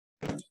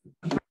All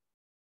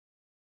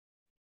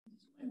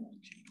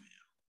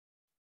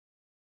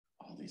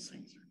these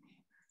things are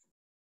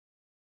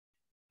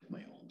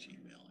my old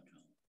Gmail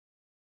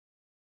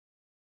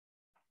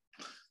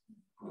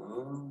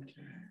account.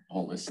 Okay.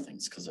 All these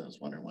things because I was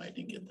wondering why I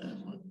didn't get that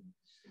one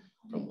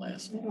from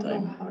last time. I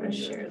don't know how to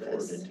share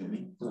this. To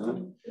me.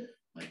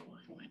 Like, why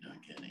am I not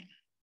getting?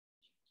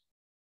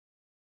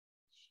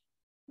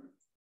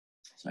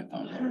 So I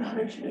found I don't know how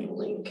to share the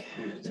link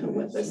to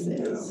what this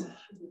is.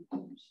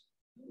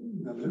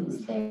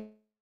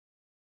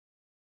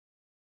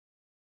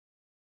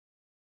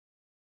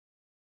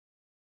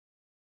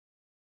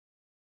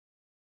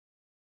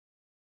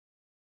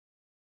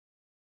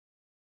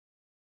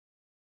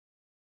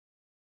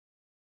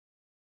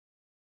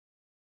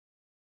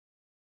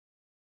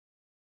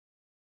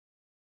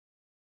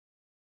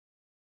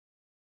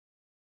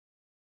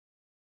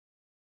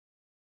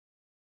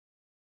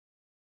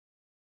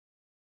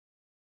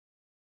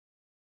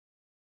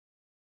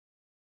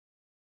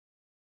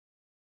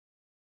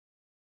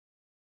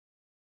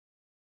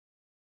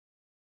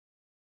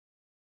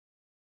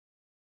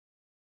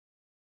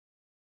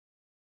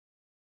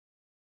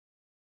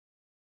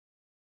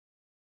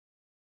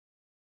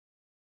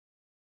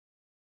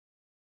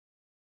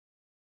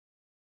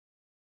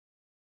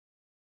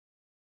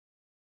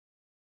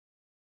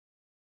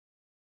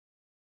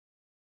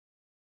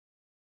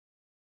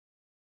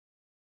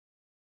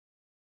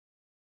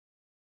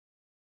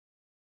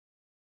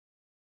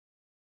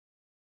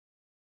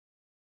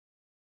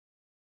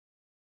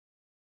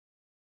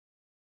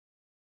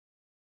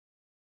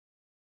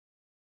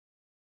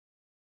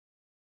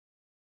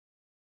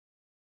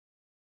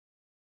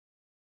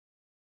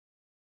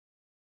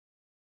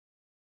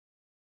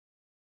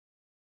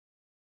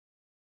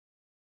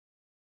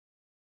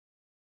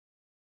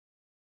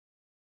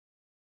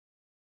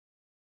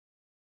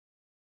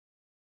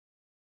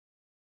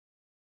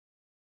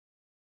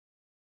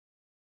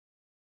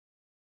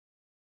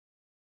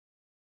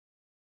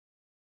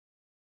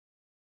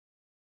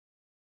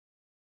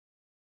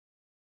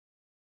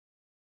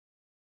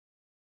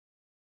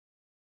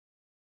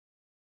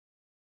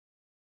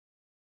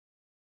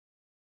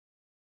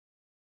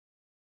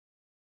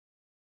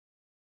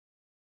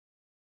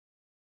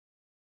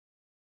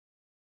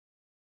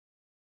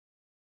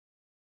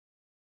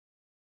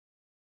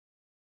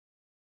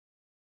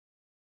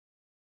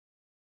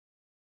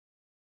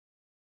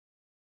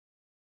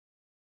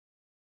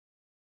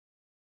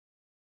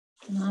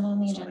 Not on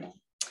the agenda.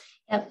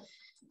 Yep.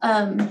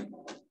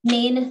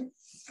 Main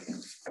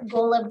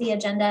goal of the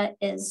agenda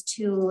is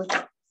to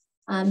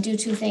do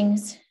two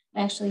things,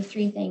 actually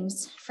three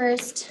things.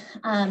 First,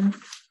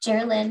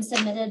 Geraldine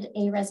submitted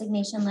a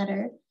resignation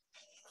letter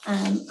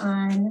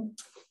on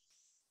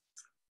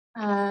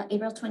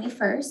April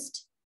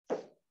 21st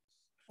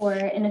for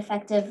an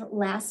effective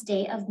last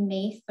day of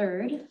May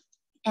 3rd.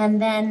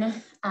 And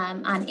then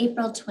on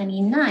April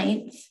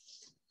 29th,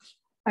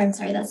 or I'm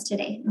sorry, that's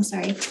today, I'm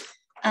sorry.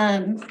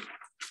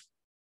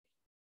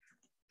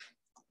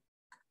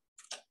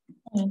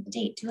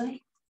 Date, do I?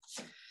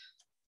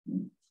 I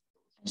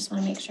just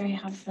want to make sure I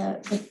have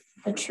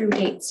the true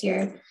dates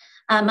here.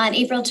 On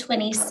April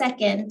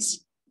 22nd,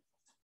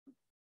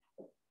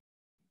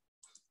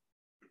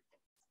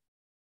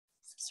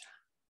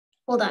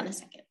 hold on a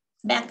second,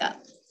 back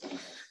up.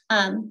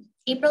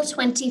 April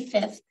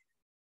 25th,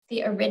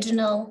 the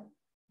original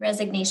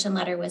resignation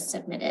letter was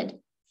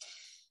submitted.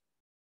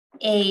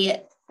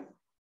 A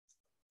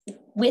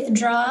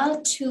withdraw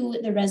to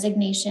the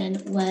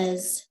resignation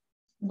was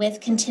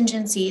with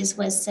contingencies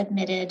was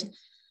submitted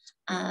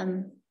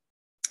I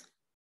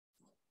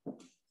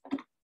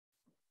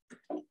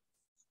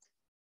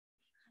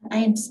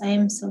am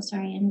so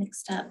sorry, I'm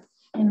mixed up.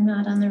 I'm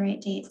not on the right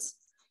dates.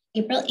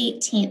 April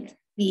 18th,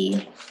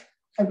 the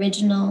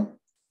original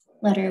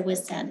letter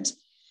was sent.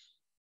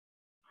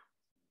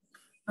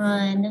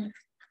 On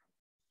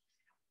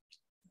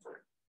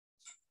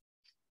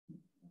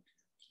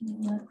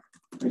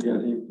I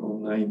got April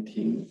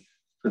 19th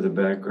for the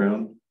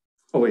background.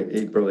 Oh wait,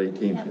 April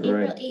 18th, yeah,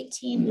 you're April right.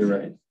 18th, You're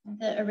right.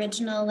 the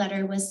original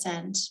letter was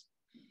sent.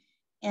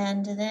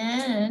 And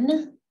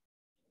then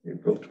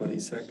April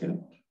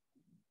 22nd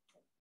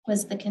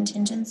was the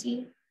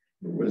contingency.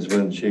 was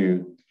when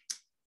she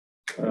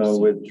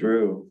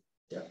withdrew.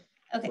 Yeah.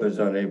 Okay. It was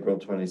on April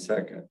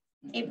 22nd.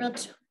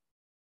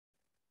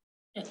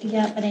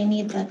 Yeah, but I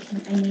need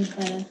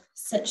the,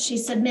 so she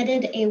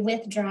submitted a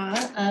withdrawal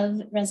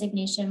of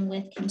resignation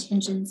with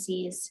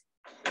contingencies.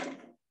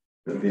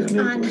 It'll be on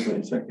April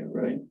 22nd,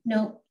 right?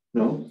 No.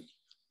 No?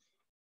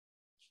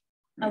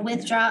 A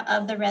withdrawal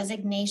of the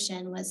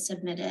resignation was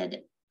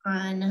submitted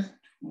on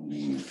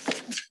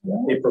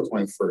April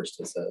 21st,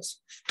 it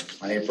says.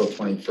 On April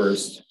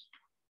 21st.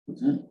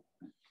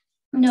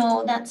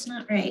 No, that's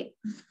not right.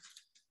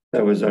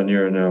 That was on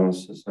your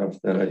analysis of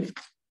that.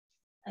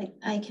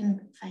 I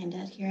can find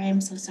it here. I'm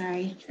so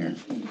sorry. Here.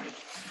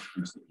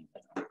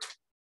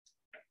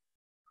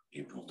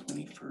 April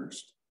 21st.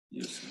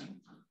 Yes.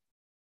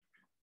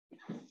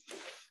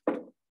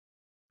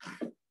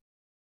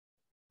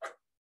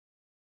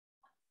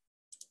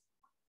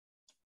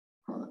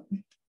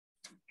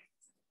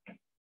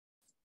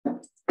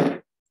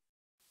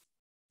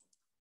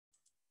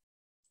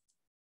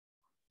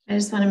 I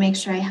just want to make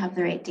sure I have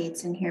the right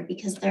dates in here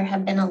because there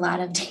have been a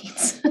lot of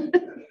dates.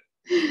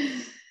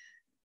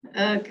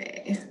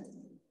 Okay.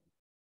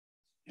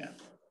 Yeah.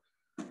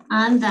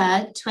 On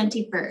the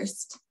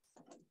 21st,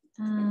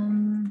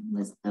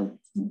 was the,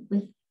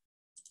 with,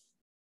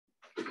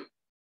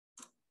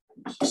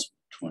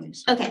 20.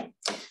 okay,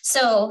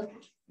 so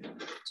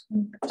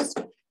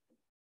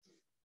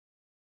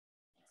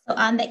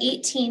on the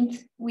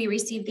 18th, we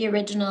received the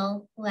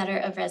original letter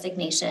of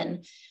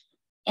resignation.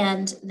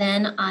 And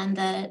then on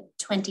the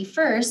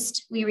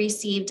 21st, we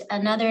received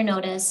another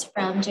notice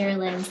from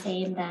Geraldine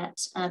saying that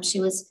she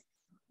was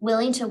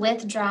willing to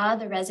withdraw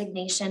the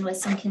resignation with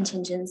some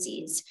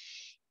contingencies.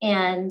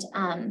 And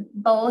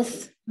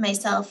both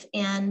myself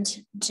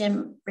and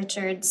Jim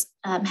Richards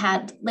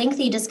had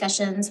lengthy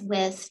discussions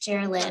with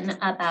Geraldine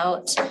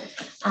about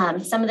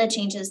some of the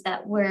changes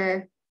that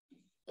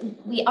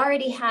we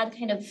already had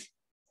kind of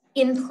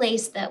in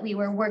place that we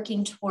were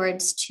working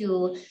towards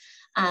to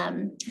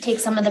take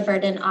some of the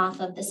burden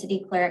off of the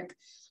city clerk,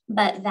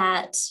 but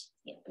that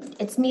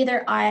it's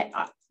neither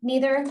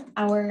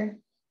our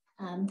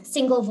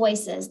single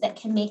voices that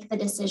can make the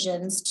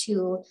decisions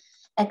to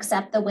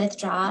accept the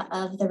withdrawal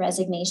of the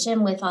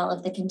resignation with all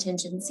of the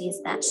contingencies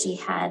that she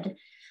had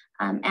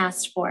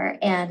asked for,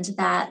 and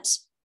that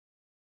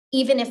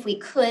even if we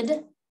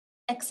could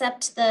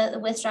accept the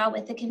withdrawal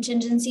with the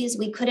contingencies,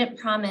 we couldn't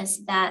promise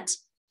that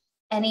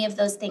any of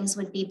those things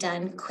would be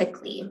done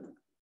quickly.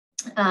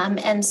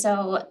 And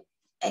so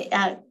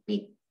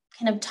we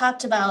kind of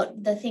talked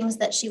about the things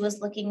that she was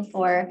looking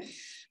for.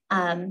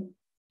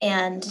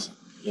 And,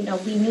 you know,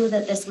 we knew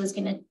that this was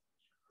going to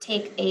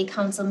take a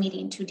council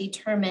meeting to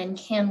determine,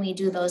 can we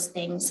do those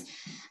things?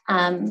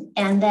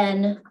 And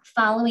then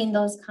following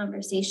those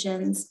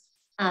conversations,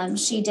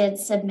 she did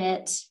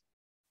submit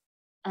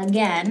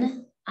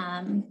again,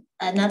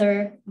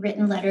 another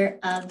written letter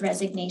of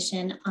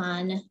resignation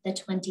on the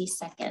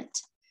 22nd.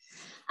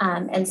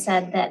 And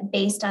said that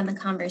based on the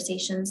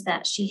conversations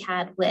that she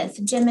had with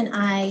Jim and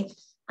I,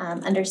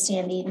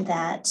 understanding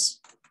that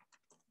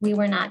we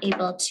were not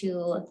able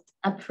to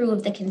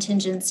approve the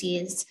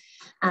contingencies,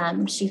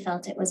 she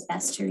felt it was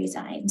best to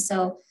resign.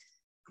 So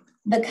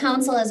the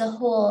council as a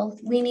whole,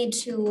 we need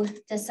to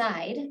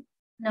decide,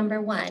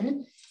 number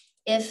one,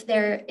 if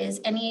there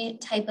is any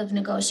type of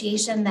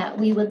negotiation that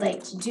we would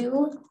like to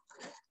do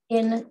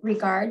in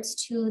regards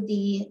to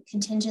the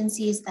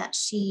contingencies that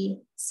she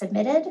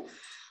submitted,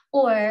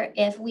 or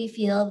if we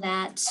feel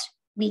that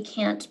we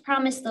can't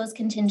promise those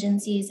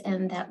contingencies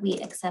and that we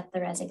accept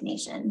the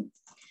resignation.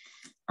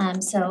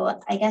 So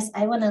I guess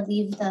I want to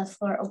leave the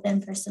floor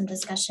open for some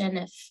discussion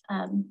if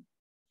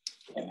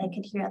I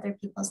could hear other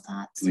people's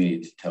thoughts. We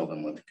need to tell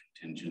them what the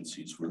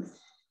contingencies were.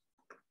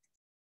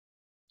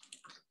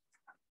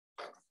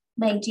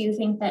 Mike, do you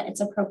think that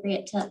it's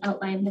appropriate to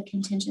outline the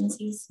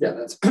contingencies? Yeah,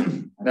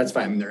 that's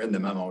fine. They're in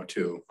the memo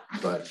too,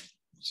 but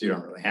so you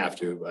don't really have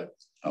to, but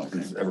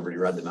everybody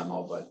read the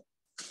memo, but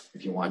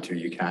if you want to,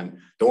 you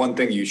can. The one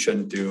thing you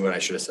shouldn't do, and I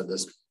should have said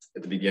this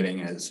at the beginning,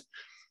 is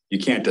you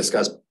can't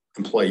discuss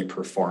employee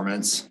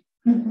performance.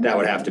 Mm-hmm. That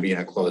would have to be in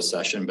a closed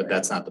session, but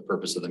that's not the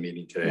purpose of the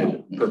meeting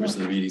today. The purpose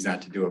of the meeting is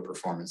not to do a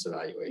performance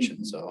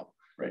evaluation. So,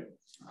 right.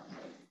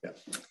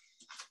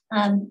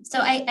 Yeah. So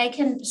I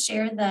can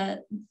share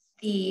the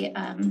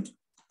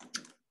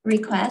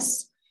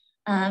requests.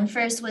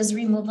 First was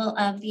removal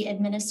of the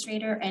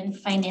administrator and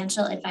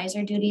financial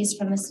advisor duties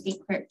from the city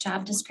clerk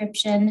job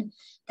description.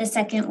 The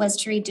second was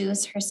to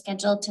reduce her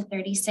schedule to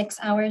 36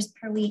 hours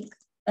per week.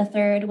 The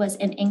third was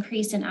an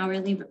increase in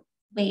hourly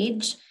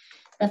wage.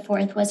 The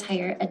fourth was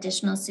hire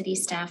additional city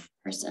staff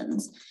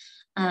persons.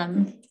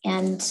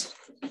 And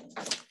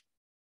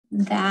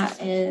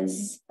that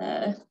is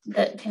the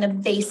kind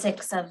of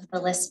basics of the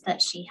list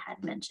that she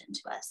had mentioned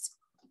to us.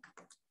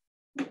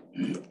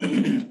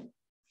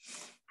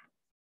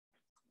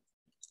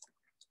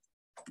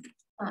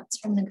 Thoughts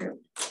from the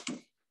group?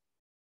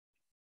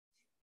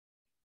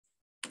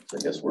 So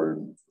I guess we're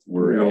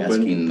Open.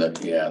 asking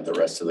the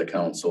rest of the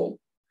council.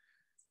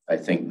 I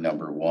think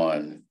number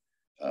one,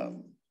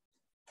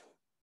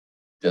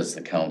 does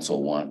the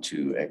council want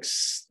to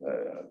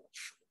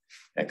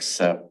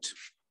accept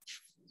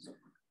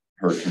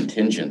her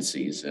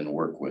contingencies and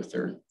work with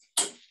her?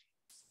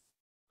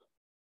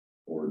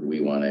 Or do we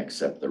want to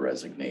accept the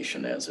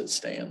resignation as it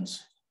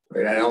stands?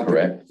 Right, I don't.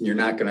 Correct. You're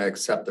not going to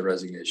accept the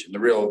resignation. The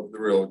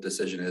real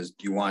decision is: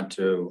 do you want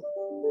to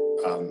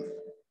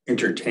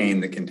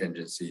entertain the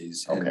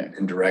contingencies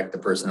and direct the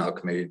personnel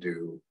committee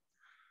to,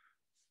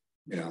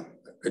 you know,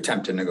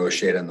 attempt to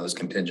negotiate on those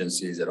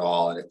contingencies at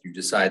all? And if you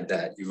decide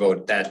that you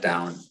vote that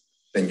down,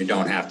 then you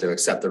don't have to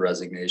accept the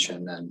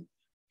resignation. Then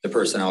the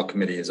personnel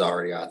committee is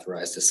already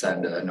authorized to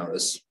send a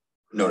notice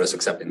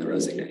accepting the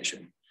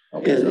resignation.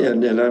 Okay.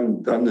 And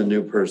I'm the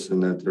new person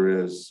that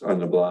there is on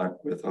the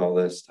block with all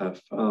this stuff.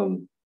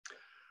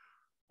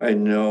 I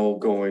know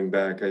going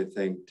back, I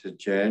think to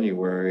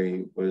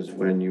January was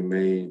when you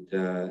made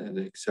an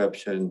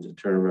exception to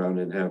turn around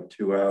and have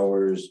 2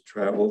 hours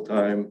travel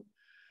time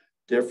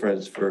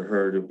difference for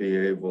her to be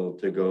able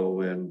to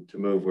go and to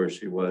move where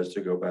she was,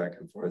 to go back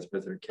and forth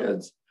with her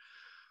kids,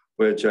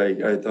 which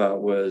I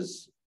thought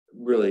was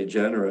really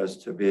generous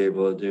to be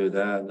able to do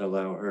that and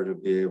allow her to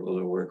be able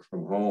to work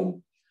from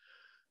home,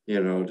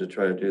 you know, to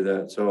try to do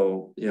that.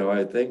 So, you know,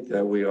 I think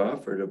that we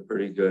offered a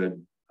pretty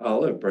good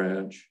olive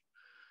branch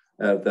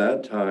at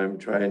that time,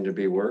 trying to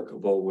be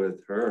workable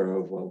with her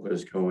of what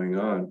was going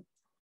on.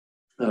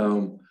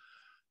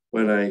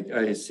 When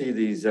I see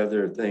these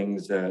other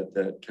things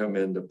that come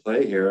into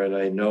play here, and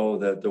I know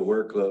that the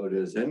workload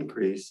is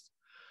increased,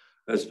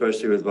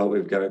 especially with what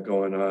we've got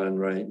going on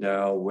right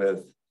now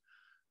with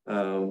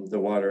the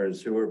water and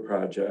sewer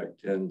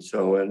project. And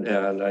so,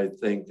 and I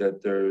think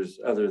that there's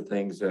other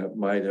things that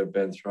might have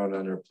been thrown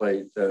on her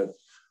plate that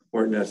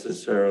weren't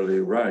necessarily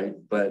right,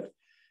 but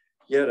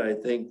yet I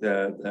think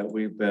that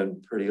we've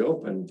been pretty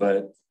open,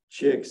 but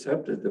she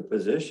accepted the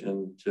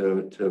position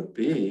to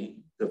be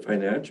the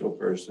financial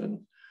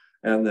person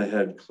and the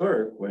head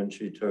clerk when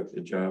she took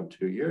the job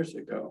 2 years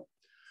ago.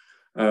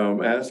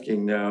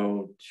 Asking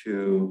now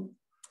to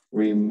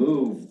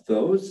remove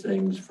those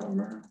things from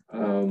her,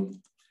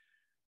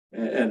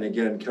 and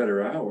again, cut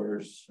her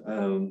hours,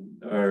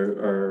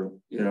 are,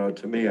 you know,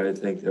 to me, I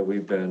think that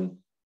we've been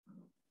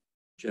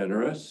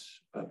generous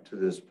up to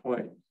this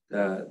point,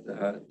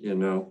 that you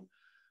know,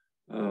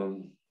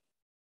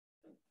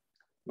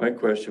 my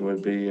question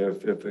would be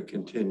if it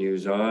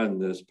continues on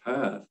this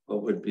path,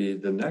 what would be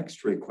the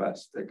next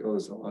request that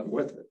goes along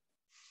with it?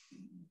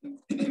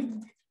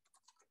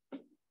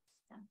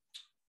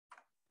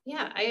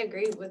 Yeah, I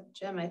agree with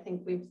Jim. I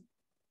think we've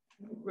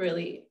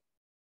really,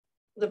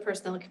 the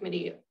personnel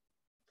committee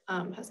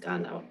has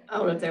gone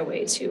out of their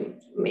way to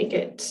make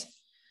it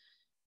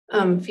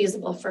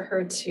feasible for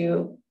her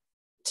to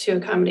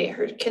accommodate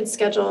her kids'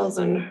 schedules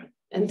and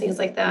things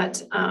like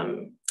that.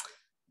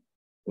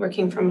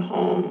 Working from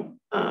home,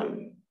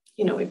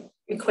 you know,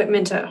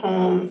 equipment at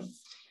home,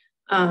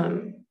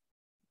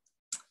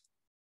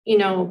 you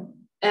know,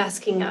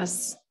 asking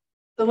us,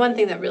 the one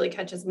thing that really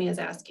catches me is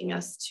asking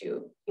us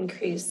to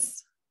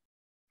increase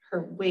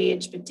her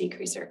wage, but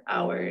decrease her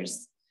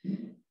hours.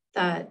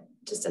 That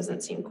just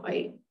doesn't seem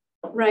quite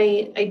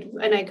right.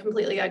 I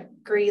completely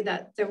agree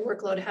that their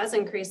workload has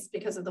increased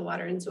because of the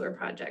water and sewer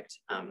project.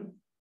 And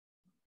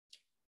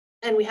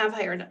we have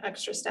hired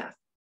extra staff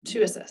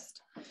to assist.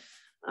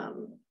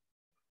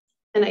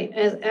 And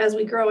as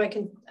we grow,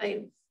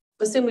 I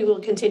assume we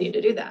will continue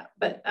to do that.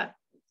 But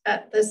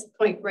at this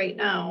point right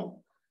now,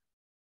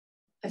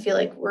 I feel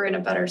like we're in a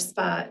better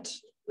spot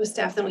with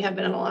staff than we have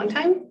been in a long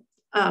time,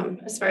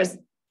 as far as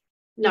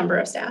number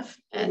of staff.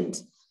 And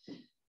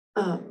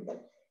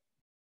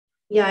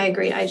yeah, I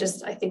agree. I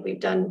think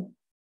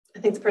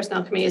the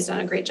personnel committee has done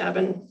a great job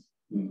in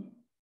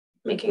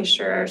making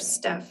sure our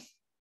staff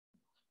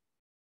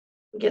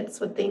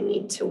gets what they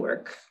need to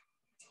work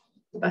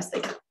the best they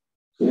can.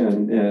 Yeah,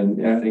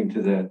 and adding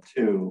to that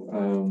too,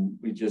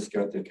 we just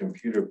got the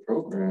computer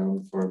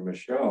program for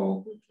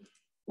Michelle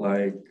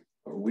like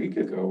a week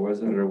ago,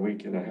 wasn't it, or a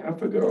week and a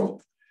half ago?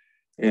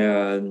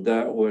 And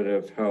that would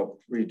have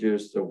helped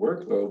reduce the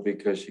workload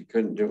because she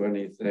couldn't do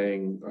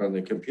anything on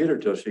the computer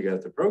till she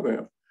got the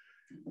program.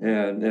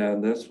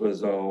 And this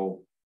was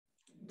all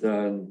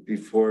done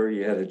before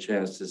you had a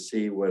chance to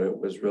see what it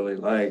was really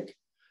like.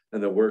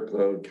 And the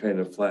workload kind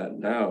of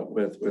flattened out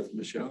with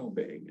Michelle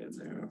being in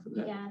there for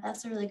that. Yeah,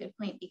 that's a really good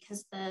point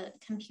because the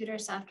computer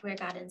software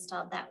got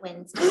installed that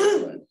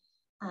Wednesday.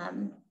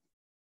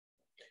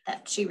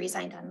 That she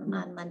resigned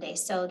on Monday.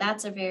 So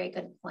that's a very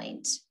good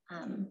point.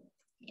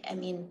 I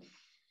mean,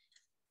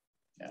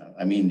 yeah,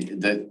 I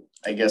mean,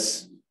 I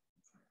guess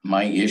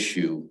my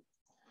issue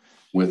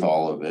with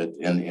all of it,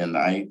 and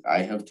I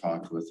have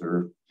talked with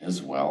her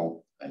as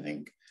well. I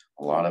think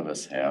a lot of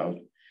us have.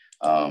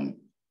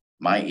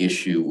 My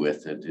issue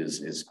with it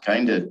is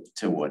kind of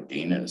to what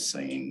Dana is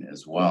saying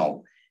as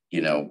well.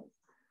 You know,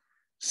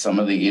 some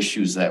of the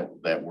issues that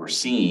we're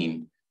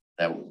seeing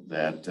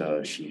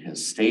that she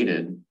has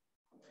stated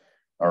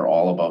are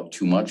all about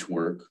too much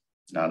work,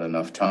 not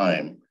enough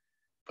time.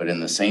 But in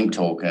the same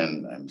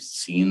token, I'm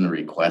seeing the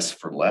requests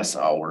for less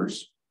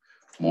hours,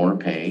 more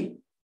pay,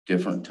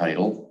 different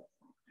title.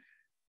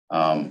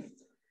 And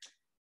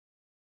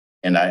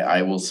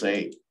I will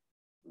say,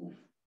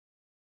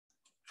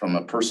 from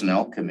a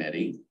personnel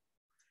committee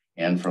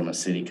and from a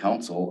city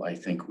council, I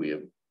think we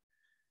have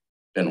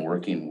been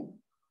working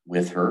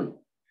with her.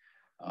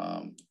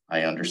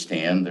 I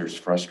understand there's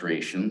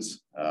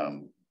frustrations.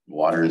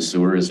 Water and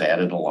sewer has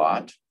added a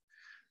lot.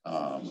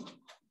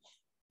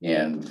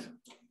 And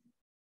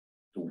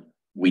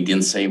we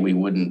didn't say we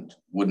wouldn't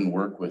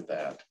work with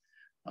that.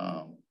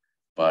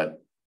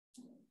 But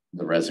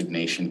the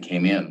resignation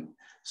came in.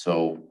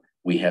 So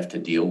we have to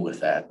deal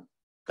with that.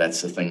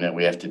 That's the thing that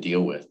we have to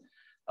deal with.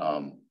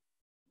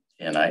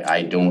 And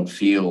I don't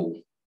feel,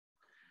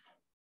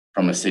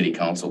 from a city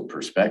council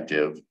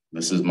perspective,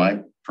 this is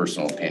my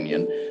personal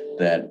opinion,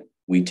 that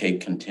we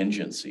take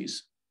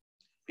contingencies,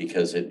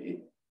 because if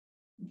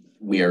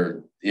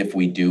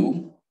we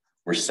do,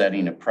 we're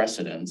setting a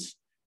precedence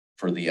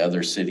for the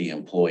other city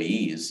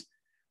employees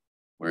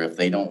where if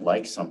they don't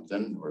like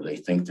something or they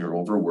think they're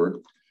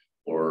overworked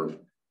or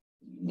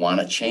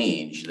want to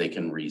change, they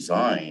can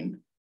resign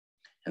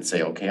and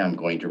say, okay, I'm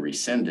going to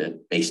rescind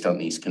it based on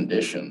these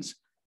conditions,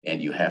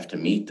 and you have to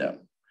meet them.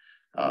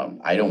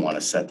 I don't want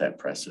to set that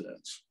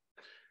precedence.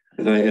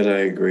 And I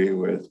agree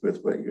with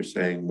what you're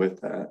saying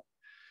with that.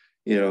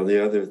 You know,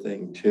 the other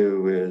thing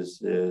too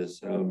is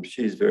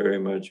she's very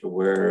much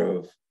aware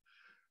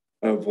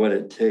of what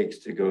it takes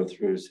to go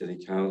through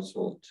city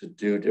council to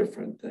do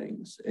different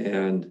things,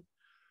 and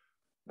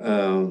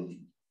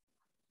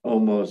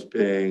almost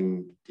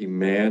being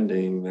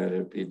demanding that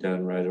it be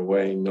done right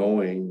away,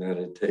 knowing that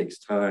it takes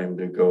time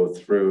to go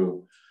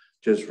through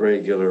just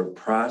regular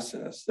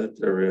process that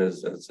there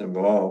is that's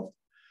involved.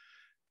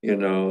 You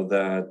know,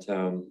 that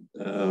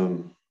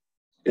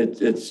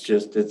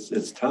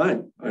it's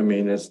time. I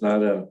mean, it's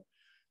not a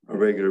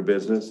regular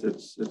business.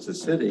 It's a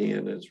city,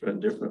 and it's run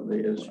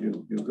differently as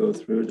you go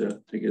through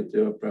to get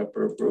the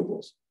proper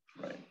approvals.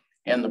 Right.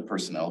 And the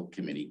personnel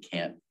committee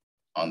can't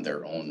on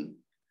their own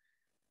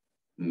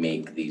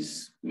make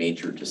these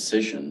major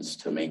decisions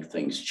to make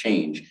things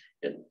change.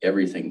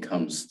 Everything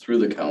comes through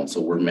the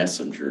council. We're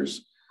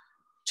messengers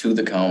to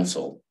the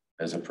council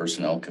as a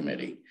personnel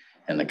committee,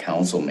 and the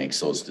council makes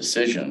those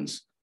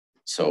decisions.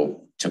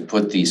 So to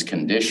put these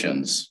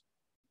conditions,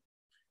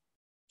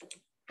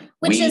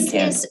 which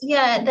is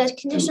yeah, the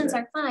conditions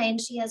are fine.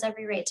 She has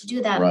every right to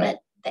do that, right. But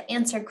the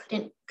answer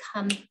couldn't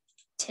come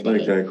today.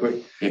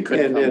 Exactly. It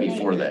could come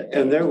before that.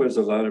 And there was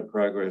a lot of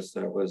progress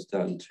that was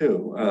done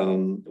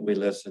too. We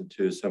listened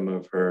to some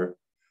of her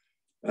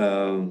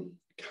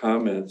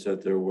comments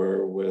that there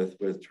were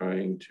with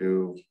trying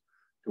to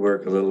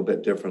work a little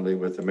bit differently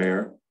with the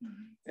mayor,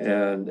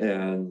 and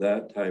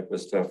that type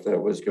of stuff that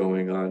was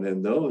going on,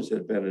 and those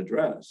had been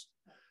addressed.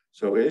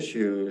 So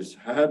issues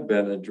had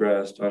been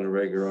addressed on a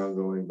regular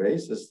ongoing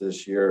basis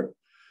this year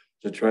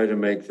to try to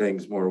make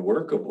things more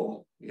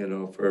workable, you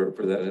know, for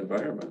that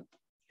environment.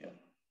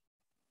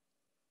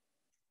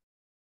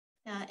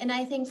 Yeah, and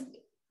I think,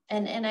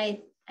 and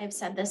I've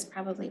said this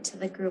probably to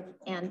the group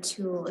and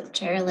to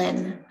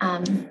Geraldine,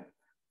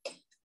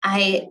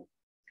 I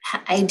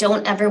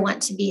don't ever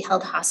want to be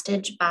held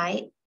hostage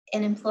by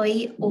an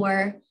employee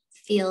or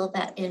feel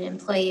that an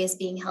employee is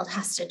being held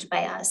hostage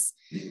by us.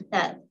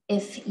 That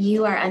if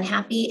you are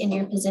unhappy in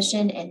your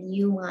position and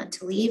you want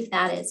to leave,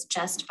 that is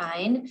just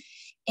fine.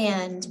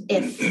 And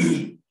if,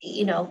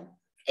 you know,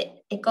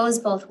 it goes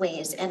both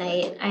ways. And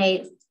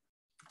I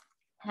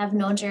have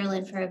known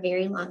Geraldine for a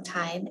very long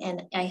time,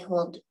 and I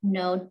hold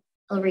no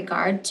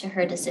regard to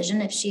her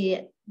decision. If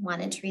she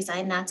wanted to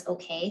resign, that's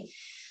okay.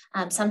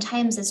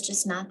 Sometimes it's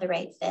just not the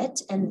right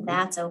fit, and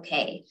that's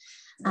okay.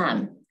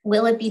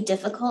 Will it be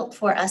difficult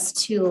for us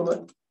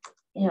to,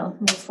 you know,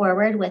 move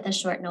forward with a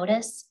short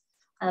notice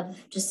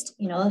of just,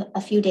 you know,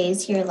 a few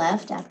days here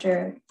left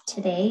after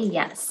today?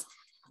 Yes.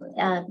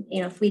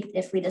 You know,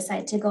 if we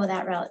decide to go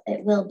that route,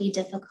 it will be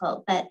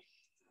difficult, but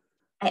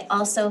I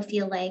also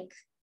feel like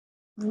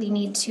we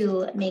need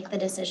to make the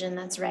decision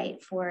that's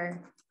right for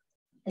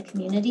the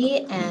community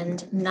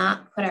and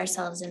not put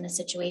ourselves in a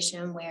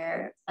situation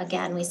where,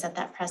 again, we set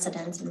that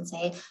precedence and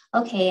say,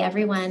 okay,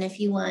 everyone, if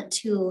you want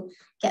to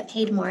get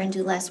paid more and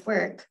do less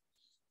work,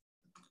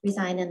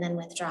 resign and then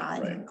withdraw,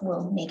 and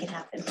we'll make it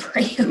happen for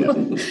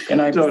you.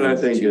 And I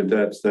think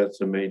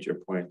that's a major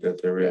point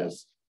that there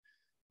is,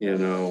 you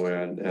know,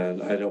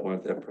 and I don't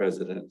want that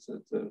precedent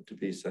to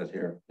be set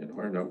here in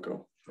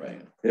Orinoco.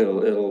 Right.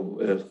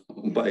 It'll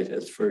bite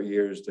us for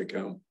years to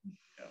come.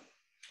 Yeah.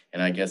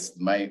 And I guess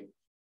my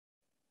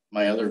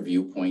other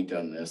viewpoint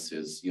on this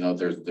is, you know,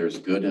 there's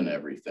good in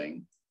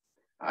everything.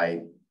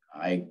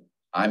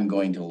 I'm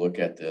going to look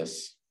at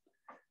this.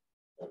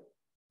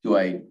 Do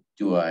I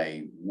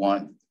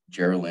want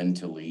Geraldine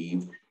to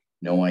leave?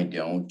 No, I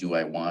don't. Do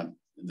I want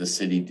the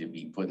city to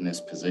be put in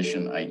this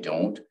position? I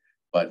don't.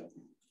 But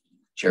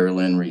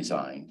Geraldine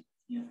resigned.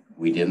 Yeah.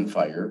 We didn't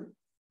fire.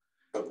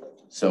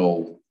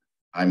 So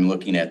I'm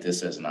looking at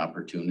this as an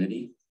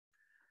opportunity.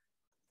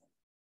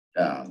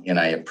 And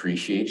I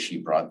appreciate she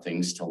brought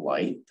things to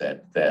light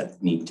that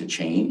need to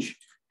change.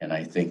 And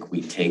I think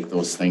we take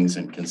those things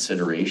in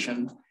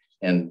consideration,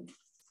 and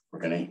we're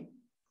going to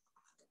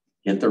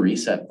hit the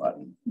reset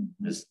button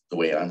is the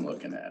way I'm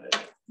looking at it.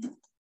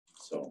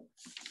 So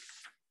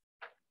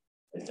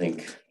I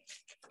think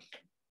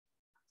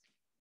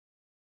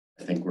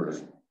we're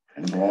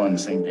kind of all on the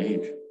same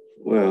page.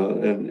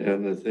 Well,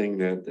 and the thing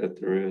that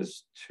there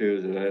is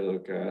too that I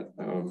look at,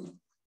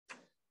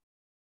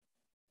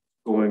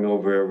 going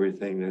over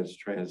everything that's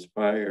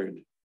transpired,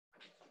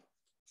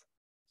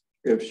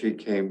 if she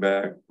came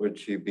back, would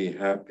she be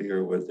happy,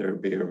 or would there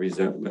be a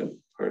resentment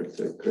part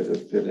that could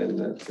have fit in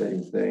that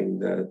same thing?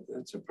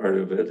 That's a part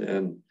of it.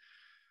 And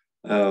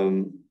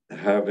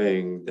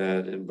having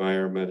that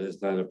environment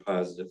is not a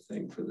positive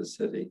thing for the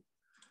city,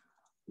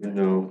 you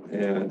know,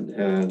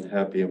 and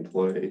happy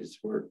employees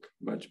work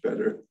much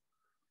better.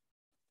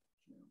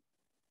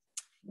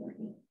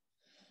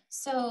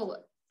 So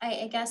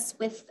I guess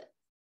with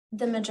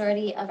the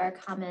majority of our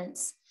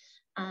comments,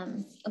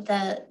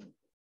 the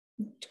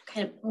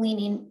kind of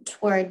leaning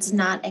towards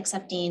not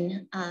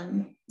accepting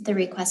the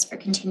request for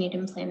continued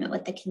employment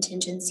with the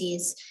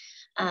contingencies.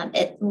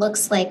 It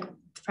looks like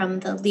from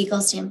the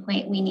legal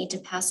standpoint, we need to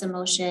pass a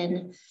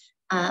motion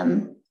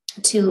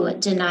to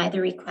deny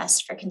the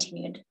request for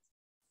continued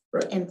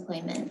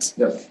employment.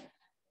 Yep.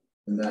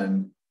 And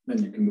then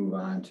you can move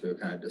on to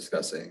kind of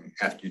discussing,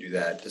 after you do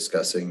that,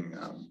 discussing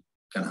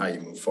kind of how you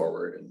move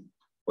forward and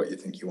what you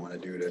think you want to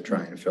do to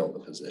try and fill the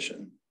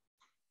position.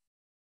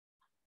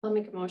 I'll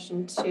make a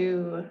motion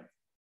to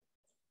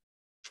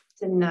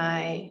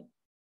deny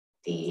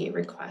the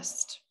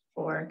request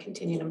for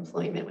continued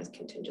employment with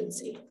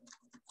contingency.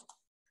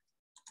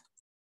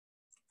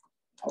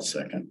 I'll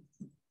second.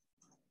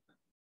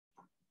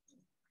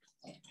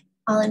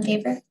 All in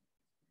favor?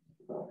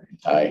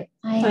 Aye.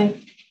 Aye.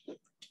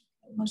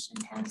 Motion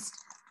passed.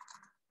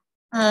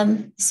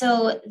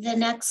 So the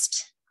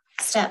next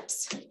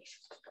steps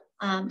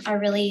are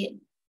really,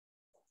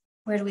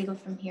 where do we go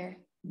from here?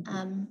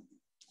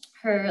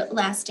 Her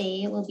last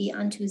day will be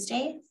on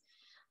Tuesday.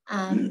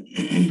 One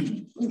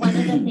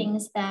of the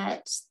things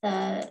that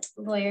the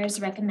lawyers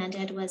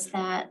recommended was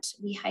that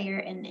we hire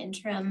an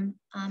interim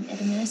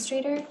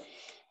administrator.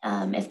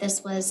 If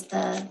this was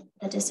the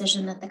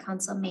decision that the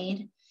council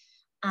made.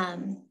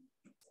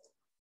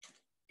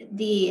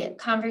 The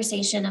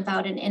conversation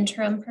about an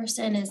interim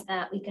person is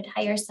that we could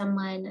hire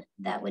someone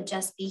that would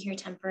just be here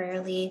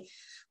temporarily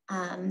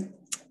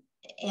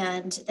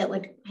and that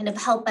would kind of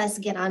help us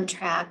get on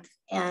track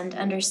and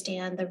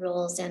understand the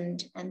rules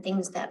and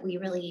things that we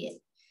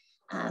really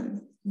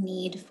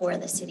need for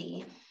the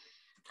city.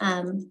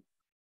 The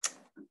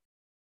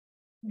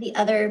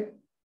other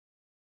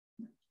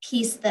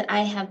piece that I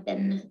have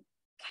been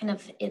kind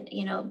of,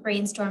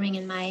 brainstorming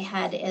in my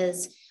head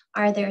is,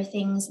 are there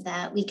things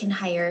that we can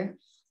hire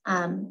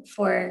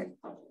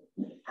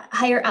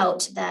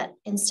out that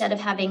instead of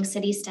having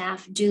city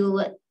staff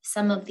do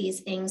some of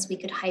these things, we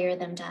could hire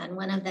them done.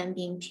 One of them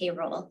being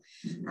payroll.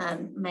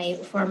 My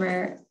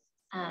former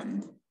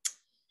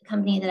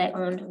company that I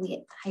owned,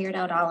 we hired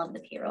out all of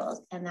the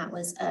payrolls, and that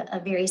was a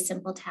very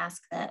simple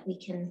task that we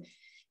can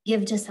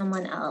give to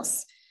someone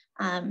else.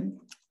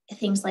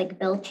 Things like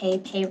bill pay,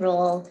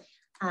 payroll.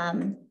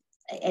 I'm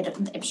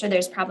sure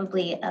there's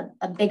probably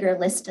a bigger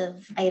list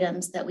of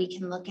items that we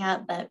can look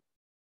at, but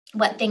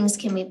what things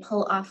can we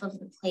pull off of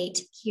the plate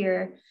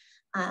here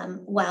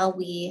while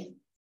we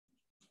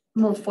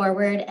move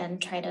forward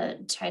and try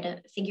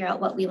to figure out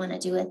what we want to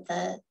do with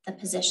the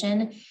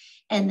position,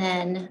 and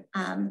then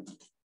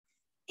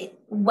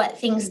what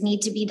things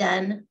need to be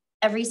done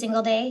every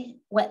single day,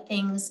 what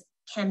things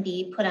can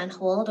be put on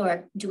hold,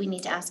 or do we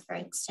need to ask for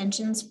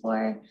extensions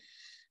for?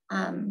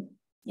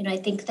 I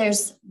think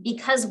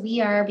because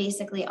we are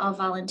basically all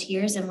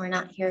volunteers and we're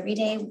not here every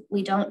day,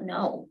 we don't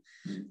know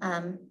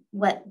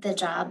what the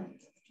job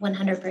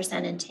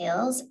 100%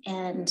 entails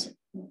and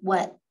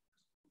what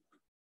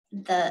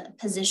the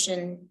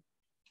position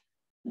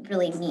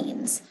really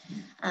means.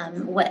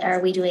 What are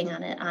we doing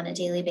on a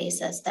daily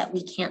basis that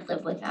we can't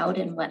live without,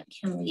 and what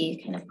can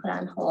we kind of put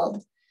on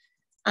hold?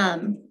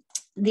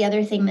 The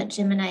other thing that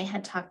Jim and I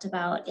had talked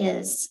about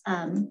is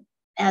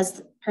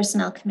as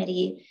personnel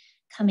committee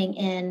coming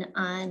in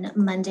on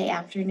Monday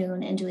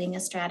afternoon and doing a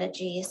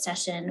strategy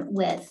session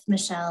with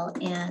Michelle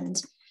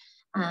and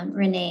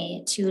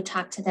Renee to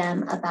talk to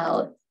them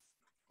about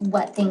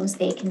what things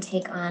they can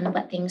take on,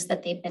 what things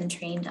that they've been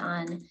trained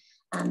on.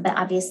 But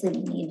obviously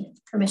we need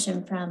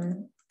permission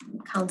from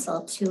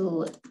council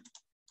to,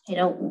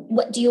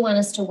 what do you want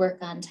us to work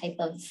on type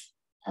of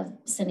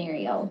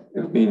scenario?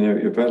 I mean,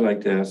 if I'd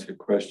like to ask a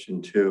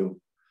question too,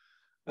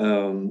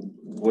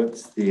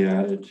 what's the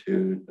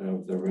attitude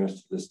of the rest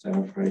of the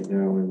staff right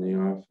now in the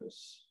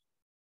office?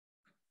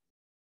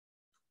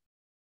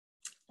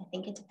 I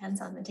think it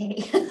depends on the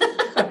day.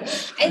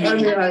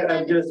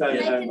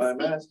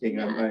 I'm asking.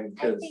 I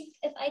think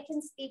if I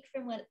can speak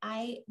from what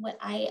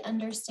I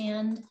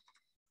understand,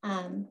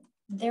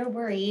 they're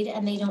worried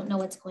and they don't know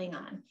what's going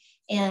on.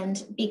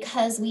 And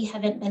because we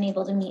haven't been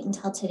able to meet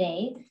until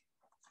today,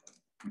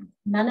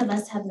 none of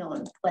us have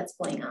known what's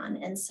going on.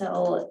 And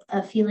so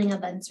a feeling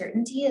of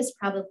uncertainty is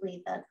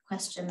probably the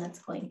question that's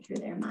going through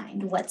their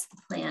mind. What's the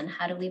plan?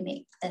 How do we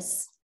make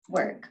this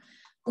work?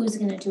 Who's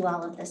going to do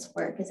all of this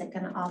work? Is it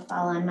going to all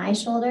fall on my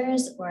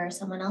shoulders or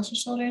someone else's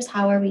shoulders?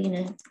 How are we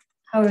going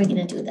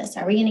to do this?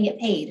 Are we going to get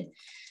paid?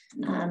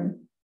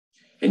 And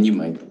you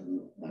might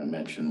want to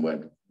mention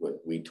what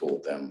we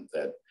told them,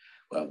 that,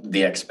 well,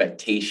 the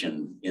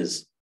expectation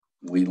is,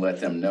 we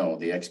let them know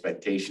the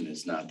expectation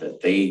is not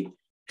that they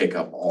pick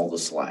up all the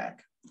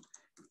slack,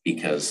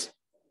 because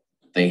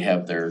they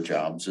have their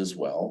jobs as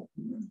well.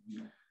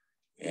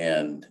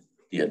 And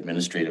the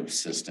administrative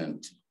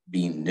assistant,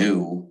 being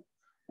new,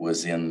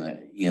 was in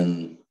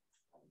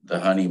the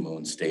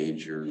honeymoon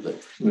stage, or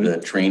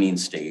the training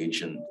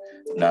stage, and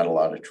not a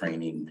lot of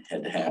training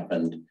had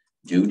happened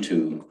due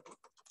to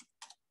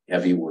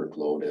heavy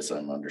workload, as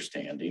I'm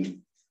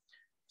understanding.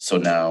 So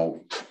now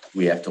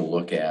we have to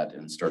look at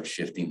and start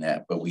shifting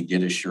that, but we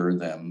did assure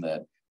them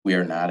that we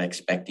are not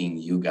expecting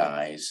you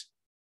guys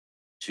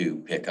to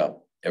pick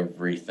up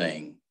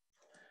everything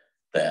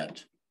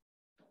that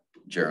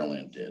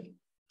Geraldine did.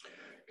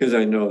 Because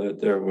I know that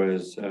there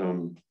was,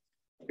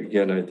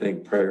 again, I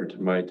think prior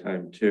to my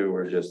time too,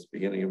 or just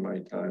beginning of my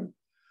time,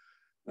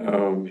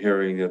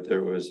 hearing that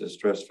there was a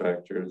stress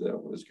factor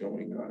that was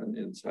going on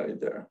inside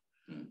there.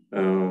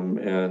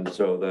 And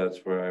so that's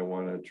where I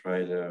want to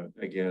try to,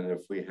 again,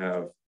 if we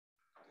have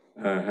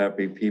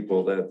happy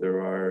people that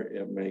there are,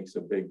 it makes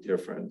a big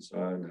difference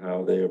on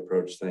how they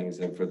approach things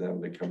and for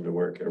them to come to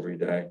work every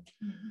day,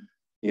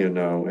 you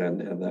know, and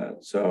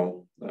that.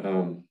 So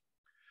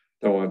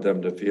don't want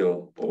them to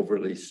feel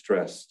overly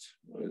stressed,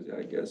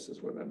 I guess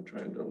is what I'm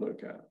trying to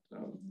look at.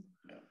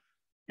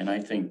 And I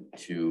think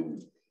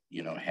too,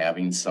 you know,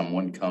 having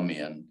someone come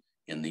in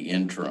the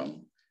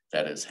interim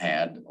that has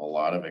had a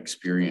lot of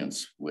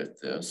experience with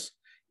this,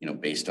 you know,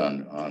 based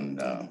on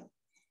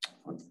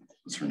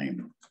what's her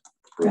name?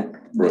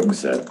 Brooke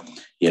said,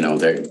 you know,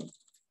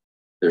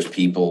 there's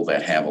people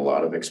that have a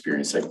lot of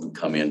experience that can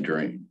come in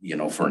during, you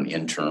know, for an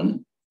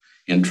interim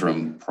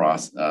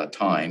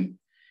time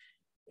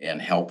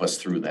and help us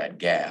through that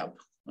gap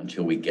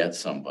until we get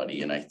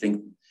somebody. And I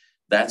think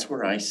that's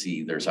where I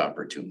see there's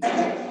opportunity,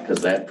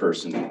 because that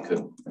person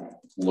could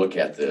look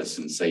at this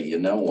and say, you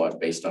know what,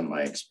 based on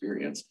my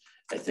experience,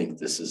 I think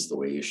this is the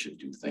way you should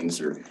do things,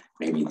 or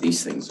maybe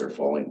these things are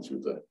falling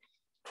through the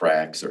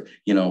cracks, or,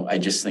 you know, I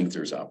just think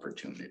there's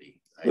opportunity.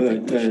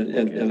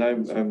 And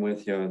I'm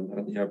with you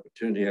on the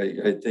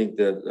opportunity. I think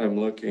that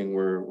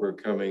we're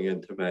coming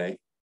into May.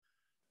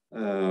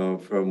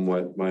 From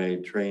what my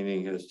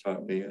training has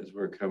taught me, as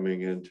we're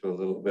coming into a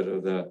little bit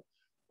of the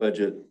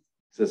budget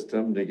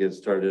system to get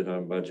started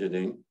on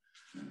budgeting.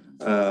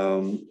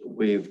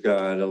 We've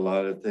got a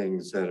lot of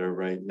things that are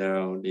right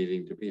now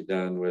needing to be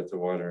done with the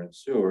water and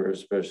sewer,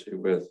 especially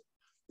with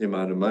the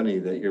amount of money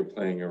that you're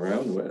playing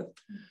around with.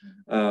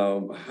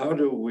 How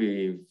do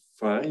we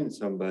find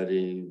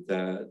somebody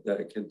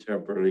that can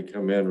temporarily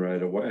come in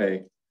right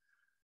away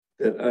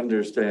that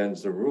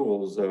understands the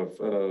rules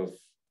of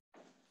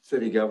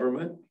city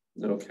government,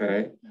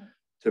 okay,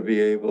 to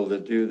be able to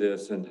do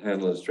this and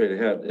handle it straight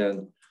ahead?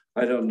 And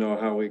I don't know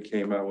how we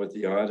came out with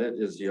the audit.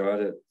 Is the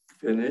audit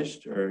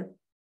finished, or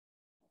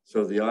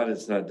so the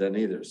audit's not done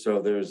either? So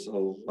there's a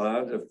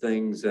lot of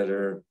things that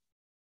are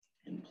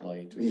in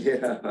play.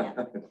 Yeah.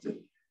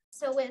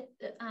 So with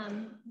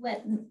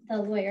what the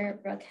lawyer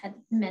Brooke had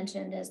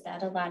mentioned is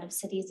that a lot of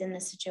cities in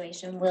this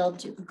situation will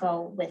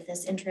go with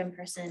this interim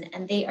person,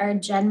 and they are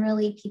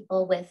generally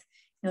people with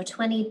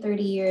 20,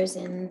 30 years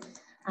in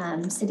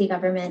city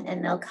government,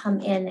 and they'll come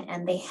in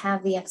and they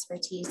have the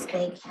expertise.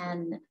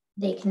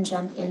 They can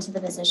jump into the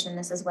position.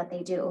 This is what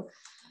they do.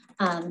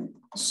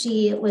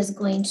 She was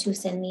going to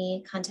send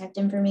me contact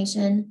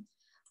information.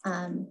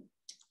 And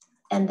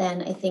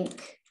then I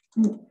think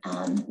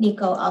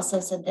Nico also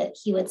said that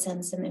he would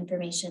send some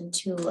information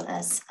to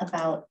us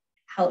about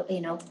how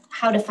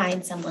to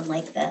find someone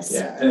like this.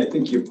 Yeah, and I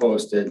think you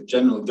posted,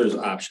 generally there's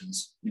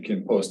options. You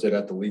can post it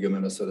at the League of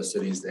Minnesota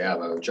Cities. They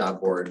have a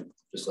job board,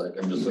 just like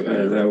I'm just looking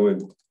at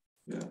it.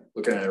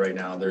 Looking at it right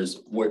now,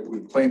 there's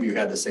Plainview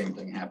had the same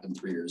thing happen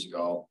 3 years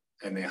ago,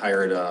 and they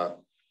hired a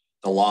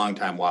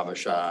longtime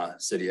Wabasha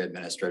city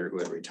administrator who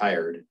had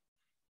retired,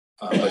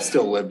 but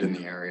still lived in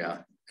the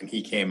area. And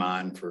he came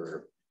on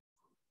for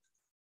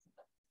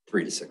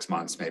 3 to 6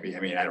 months, maybe. I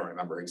mean, I don't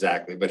remember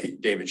exactly, but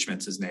David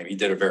Schmidt's his name. He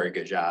did a very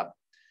good job.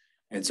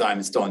 And so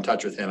I'm still in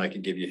touch with him. I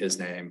could give you his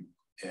name.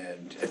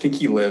 And I think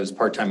he lives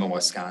part-time in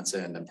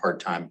Wisconsin and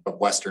part-time,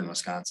 but Western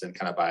Wisconsin,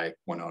 kind of by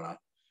Winona.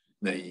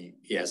 And then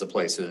he has a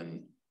place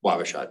in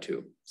Wabasha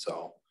too.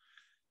 So,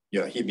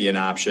 he'd be an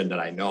option that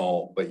I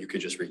know, but you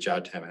could just reach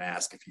out to him and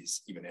ask if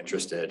he's even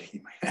interested.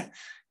 He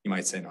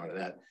might say no to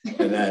that.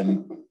 And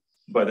then,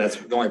 but that's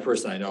the only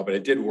person I know, but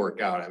it did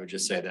work out. I would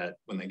just say that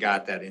when they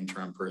got that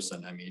interim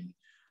person, I mean,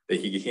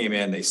 he came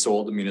in, they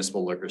sold the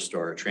municipal liquor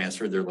store,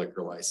 transferred their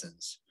liquor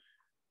license,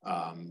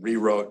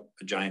 rewrote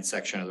a giant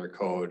section of their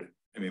code.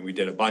 I mean, we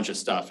did a bunch of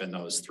stuff in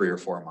those 3 or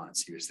 4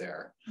 months he was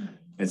there.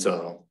 And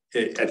so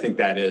I think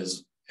that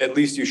is, at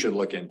least you should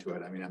look into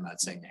it. I mean, I'm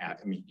not saying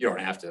you don't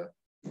have to.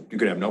 You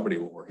could have nobody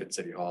will work at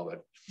City Hall,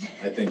 but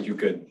I think you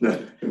could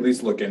at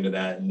least look into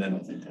that. And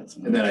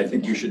then I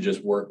think you should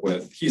just work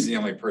with, he's the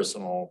only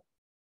personal,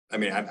 I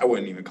mean, I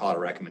wouldn't even call it a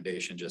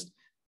recommendation, just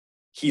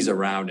he's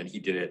around and he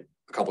did it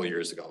a couple of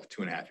years ago,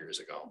 2.5 years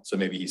ago. So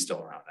maybe he's still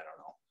around, I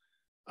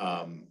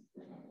don't know.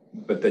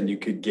 But then you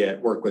could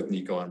work with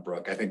Nico and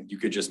Brooke. I think you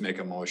could just make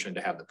a motion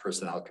to have the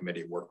personnel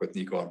committee work with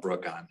Nico and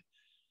Brooke on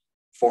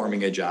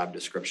forming a job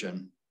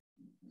description.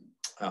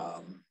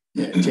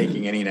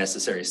 Taking any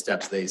necessary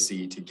steps they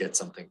see to get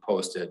something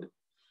posted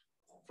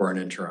for an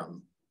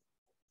interim.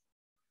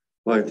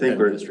 Well, I think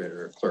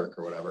administrator or clerk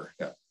or whatever.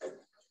 Yeah.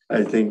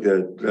 I think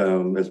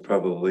that it's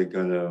probably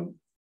going to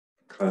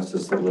cost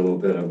us a little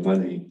bit of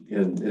money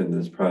in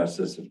this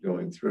process of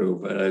going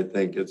through, but I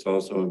think it's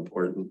also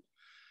important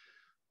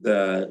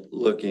that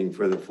looking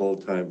for the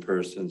full-time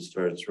person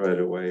starts right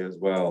away as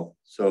well,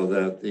 so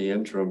that the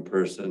interim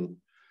person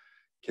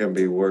can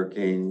be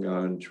working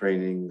on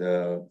training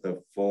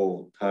the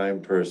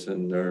full-time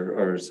person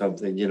or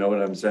something, you know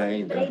what I'm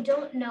saying? But I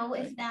don't know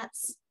if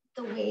that's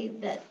the way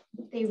that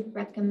they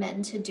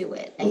recommend to do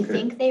it. I Okay.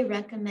 think they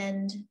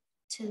recommend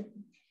to,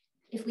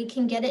 if we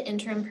can get an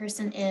interim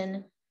person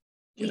in,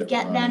 we Get it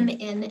get them running.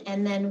 in,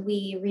 and then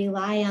we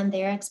rely on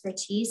their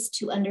expertise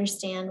to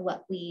understand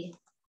what we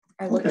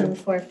are Okay. looking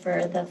for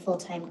the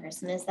full-time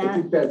person. Is I that?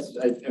 think that's,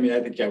 I mean, I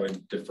think I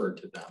would defer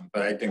to them,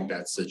 but I think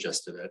that's the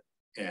gist of it.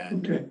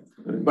 And, Okay.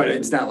 but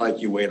it's not like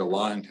you wait a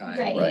long time.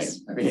 Right. Right.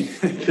 I mean.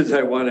 Because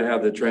I want to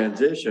have the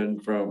transition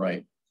from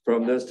Right,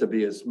 this to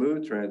be a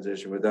smooth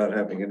transition without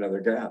having another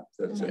gap.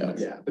 That's it.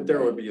 Yeah, but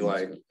there would be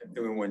like, I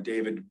mean, when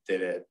David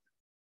did it,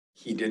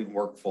 he didn't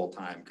work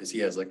full-time because he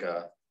has like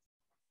a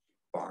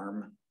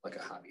farm, like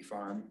a hobby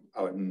farm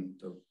out in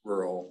the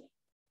rural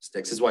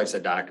sticks. His wife's a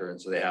doctor,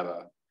 and so they have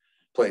a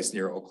place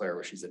near Eau Claire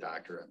where she's a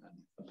doctor, and then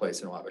a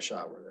place in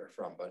Wabasha where they're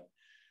from.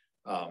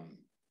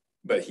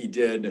 But he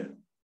did,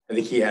 I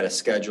think he had a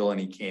schedule and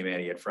he came in,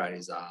 he had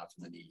Fridays off,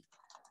 and then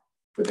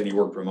he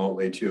worked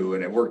remotely too,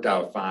 and it worked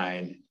out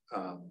fine.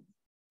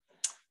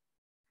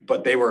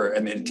 But they were, I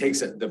mean, it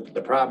takes it,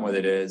 the problem with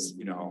it is,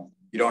 you know,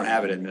 you don't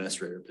have an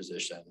administrator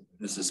position.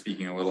 This is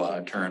speaking a little out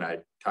of turn. I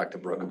talked to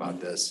Brooke about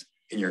this.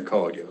 In your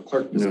code, you have a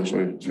clerk No,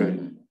 position. that's right.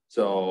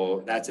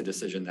 So that's a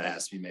decision that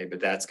has to be made, but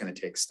that's going to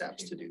take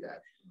steps to do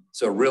that.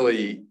 So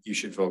really, you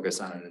should focus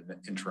on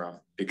an interim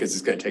because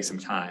it's going to take some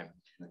time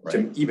to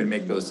right, even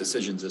make those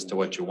decisions as to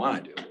what you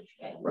want to do.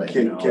 right.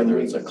 Can- You know, can whether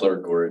we- it's a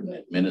clerk or an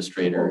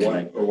administrator,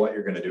 Or what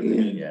you're going to do.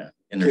 yeah.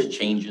 And there's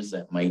changes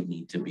that might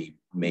need to be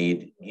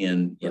made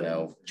in, you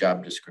know,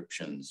 job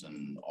descriptions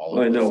and all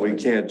Well, of I know those we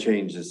things. can't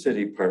change the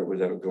city part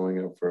without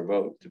going up for a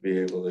vote to be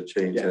able to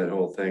change Yeah. that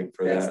whole thing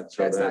for That's- that.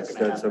 So that's not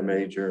gonna that's a happen.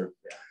 major.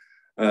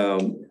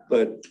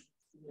 But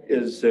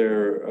is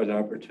there an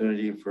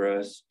opportunity for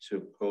us to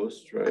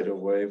post right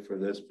away for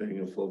this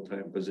being a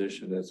full-time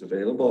position that's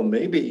available?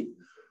 Maybe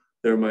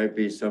there might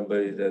be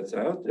somebody that's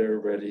out there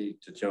ready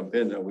to jump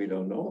in that we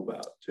don't know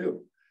about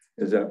too.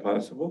 Is that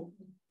possible?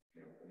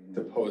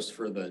 The post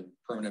for the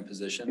permanent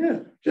position. Yeah,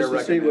 They're just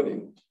to see what.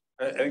 recommending,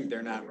 I think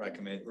they're not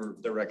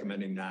they're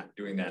recommending not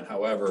doing that.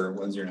 However,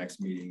 when's your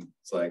next meeting?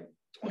 It's like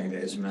 20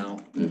 days from now.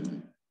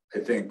 Mhm. I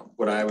think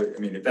I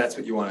mean, if that's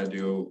what you want to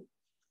do,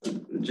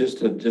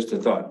 Just a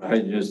thought. I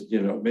just,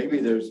 you know, maybe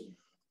that's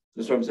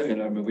what I'm saying.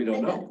 I mean, we don't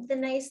And know. the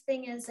nice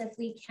thing is if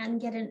we can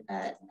get an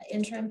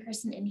interim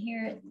person in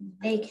here,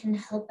 they can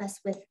help us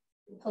with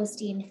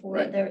posting for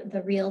Right.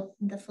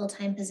 the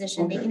full-time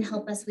position. They Okay. can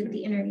help us with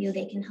the interview.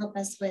 They can help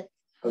us with,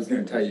 I was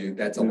gonna tell you,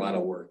 that's a lot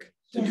of work.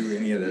 To do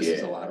any of this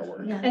is a Yeah. lot of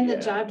work. yeah. And the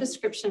Yeah. job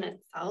description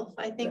itself,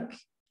 I think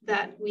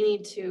that we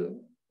need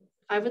to,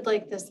 I would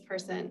like this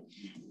person.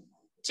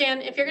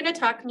 Jan, if you're gonna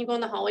talk, can you go in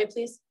the hallway,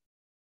 please?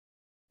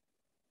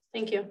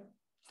 Thank you.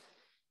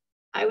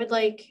 I would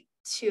like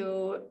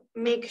to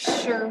make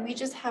sure we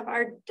just have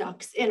our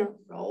ducks in a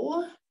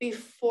row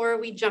before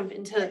we jump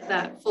into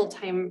that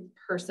full-time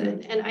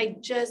person. And I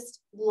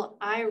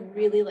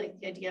really like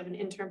the idea of an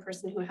interim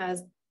person who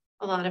has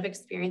a lot of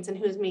experience and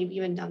who's maybe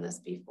even done this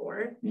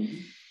before.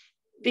 Mhm.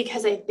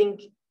 Because I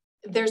think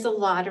there's a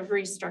lot of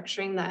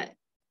restructuring that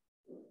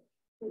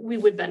we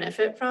would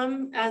benefit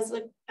from as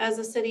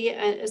a city,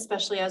 and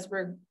especially as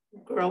we're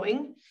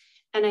growing.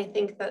 And I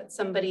think that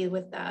somebody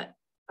with that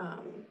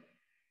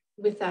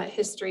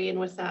history and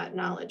with that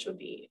knowledge would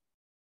be,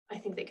 I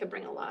think they could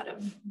bring a lot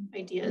of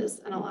ideas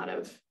and a lot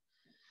of.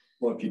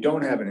 Well, if you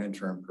don't have an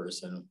interim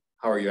person,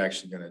 how are you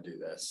actually gonna do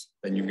this?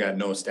 Then you've got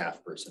no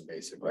staff person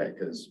basically,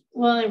 because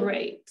Well,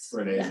 right.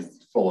 Renee's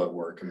Yes. full at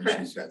work. I mean,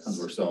 she's got tons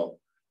of work, so.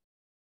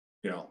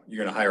 You know,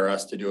 you're gonna hire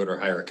us to do it or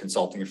hire a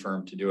consulting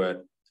firm to do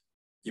it.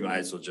 You might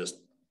as well just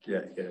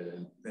get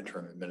an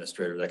interim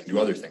administrator that can do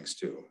other things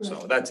too.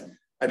 So that's,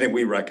 I think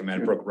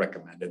Brooke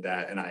recommended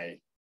that, and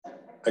I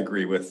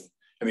agree with,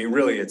 I mean,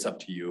 really, it's up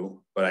to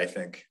you, but I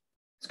think,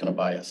 It's gonna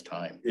buy us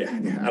time. yeah,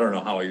 I don't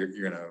know how you're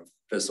gonna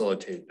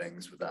facilitate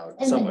things without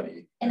And-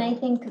 somebody. And I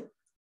think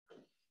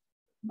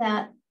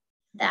that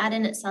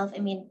in itself, I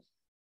mean,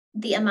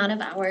 the amount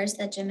of hours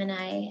that Jim and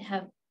I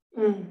have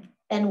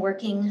been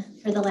working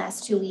for the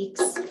last 2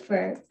 weeks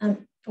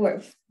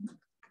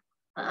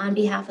on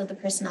behalf of the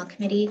personnel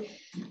committee,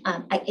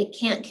 it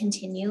can't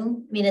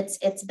continue. I mean,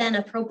 it's been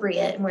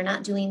appropriate, and we're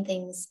not doing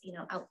things, you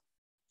know,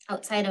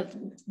 outside of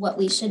what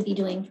we should be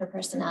doing for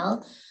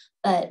personnel,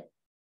 but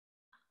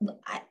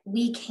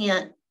we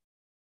can't,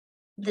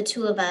 the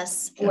two of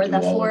us Can't or do the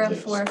all of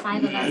four or this.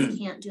 5 of us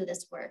can't do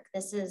this work.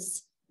 This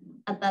is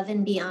above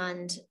and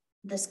beyond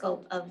the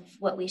scope of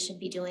what we should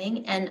be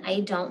doing. And I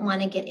don't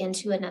want to get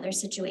into another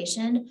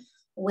situation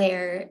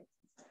where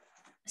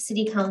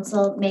city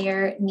council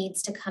mayor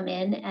needs to come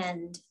in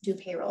and do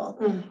payroll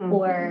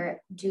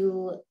or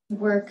do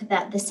work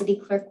that the city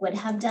clerk would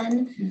have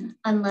done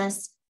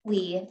unless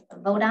we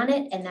vote on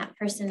it and that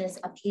person is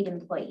a paid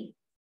employee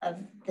of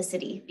the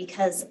city,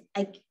 because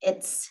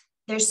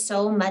there's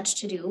so much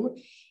to do.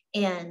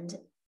 And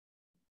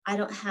I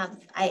don't have,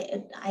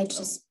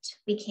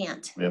 we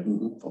can't. We have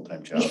a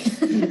full-time job.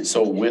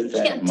 So with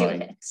that, Can't do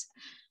it.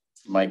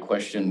 my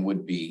question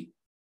would be,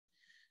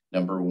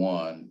 number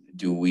one,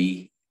 do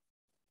we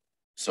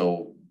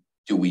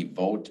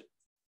vote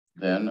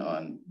then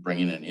on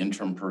bringing an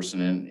interim person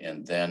in,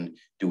 and then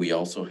do we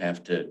also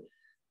have to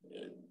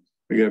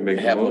We gotta make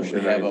a have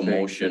motion. a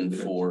motion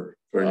for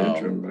an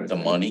interim, I the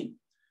think. money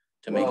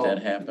to make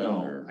that happen?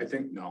 No, Or? I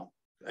think no.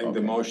 I think the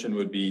Okay. motion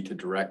would be to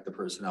direct the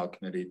personnel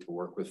committee to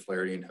work with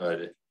Flaherty and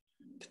Hood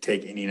to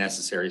take any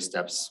necessary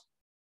steps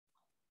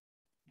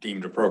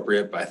deemed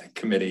appropriate by the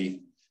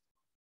committee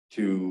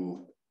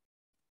to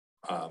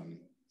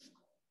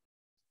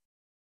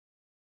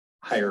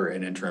hire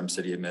an interim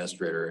city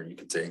administrator, and you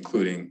could say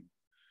including,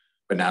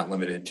 but not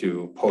limited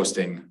to,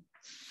 posting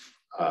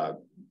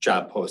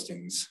job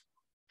postings,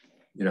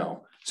 you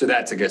know. So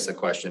that's, I guess, the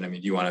question. I mean,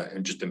 do you want to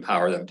just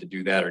empower them to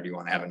do that, or do you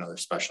want to have another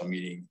special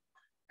meeting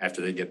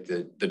after they get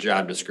the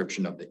job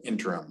description of the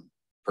interim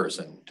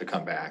person to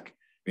come back?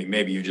 I mean,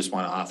 maybe you just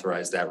want to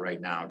authorize that right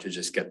now to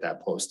just get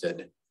that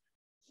posted.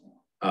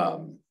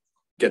 And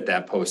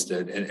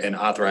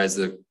authorize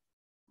the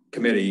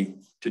committee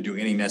to do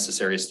any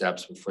necessary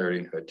steps with Flaherty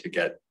and Hood to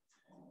get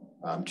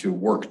to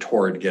work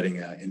toward getting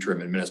an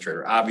interim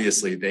administrator.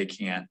 Obviously, they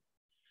can't,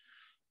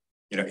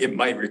 you know, it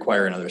might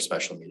require another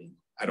special meeting.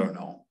 I don't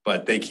know,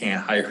 but they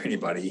can't hire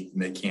anybody,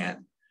 and they can't,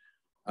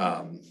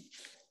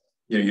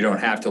 you know, you don't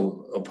have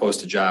to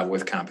post a job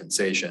with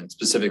compensation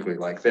specifically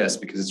like this,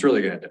 because it's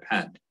really going to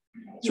depend.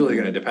 It's really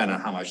going to depend on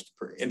how much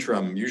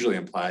interim usually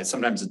implies.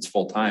 Sometimes it's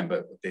full time,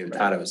 but with David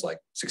Todd, it was like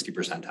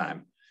 60%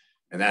 time.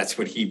 And that's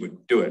what he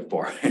would do it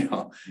for, you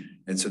know?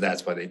 And so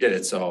that's why they did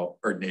it. So,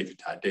 or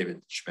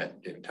David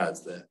Schmidt, David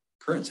Todd's the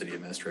current city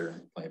administrator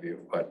in Plainview,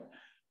 but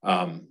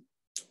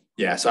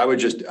yeah, so I would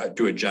just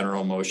do a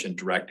general motion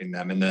directing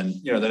them. And then,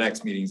 you know, the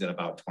next meeting's in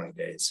about 20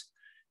 days.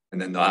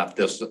 And then they'll have,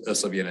 this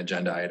will be an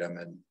agenda item.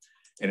 And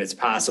it's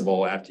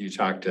possible after you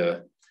talk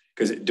to,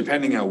 because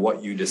depending on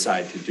what you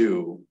decide to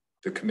do,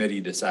 the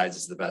committee decides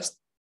is the best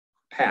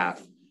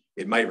path.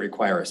 It might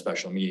require a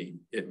special meeting.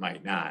 It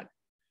might not.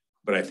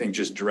 But I think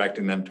just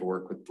directing them to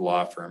work with the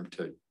law firm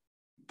to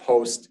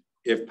post,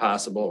 if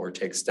possible, or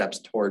take steps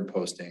toward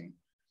posting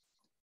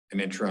an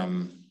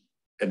interim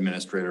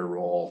administrator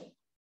role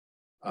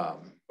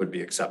would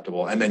be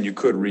acceptable. And then you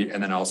could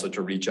and then also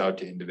to reach out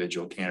to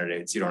individual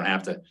candidates. You don't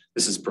have to,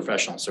 this is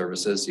professional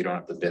services. You don't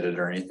have to bid it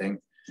or anything.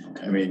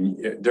 Okay. I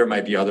mean, there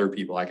might be other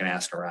people I can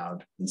ask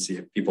around and see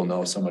if people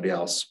know somebody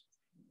else.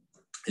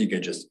 You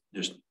could just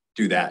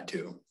do that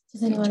too.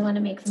 Does anyone want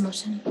to make the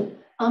motion?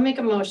 I'll make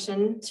a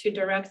motion to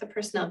direct the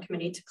personnel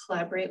committee to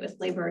collaborate with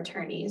labor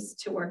attorneys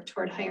to work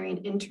toward hiring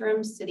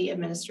interim city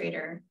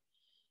administrator,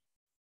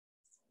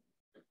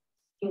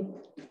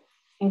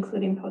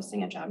 including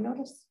posting a job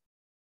notice.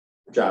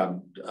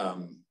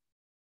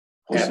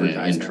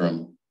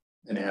 Interim.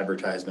 An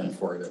advertisement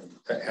for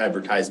the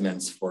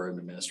advertisements for an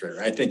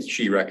administrator. I think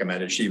she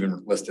recommended, she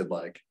even listed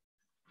like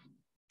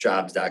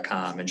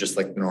jobs.com and just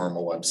like the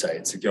normal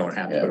websites. You don't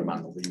have to put them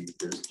on the lead.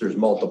 There's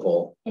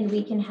multiple. And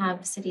we can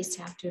have city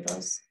staff do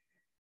those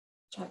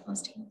job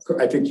postings.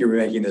 I think you're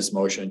making this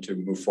motion to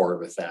move forward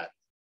with that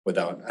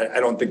without, I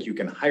don't think you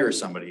can hire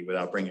somebody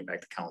without bringing it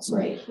back to council.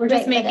 Right. We're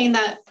just making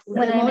that,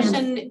 the I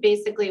motion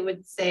basically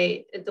would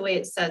say, the way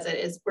it says it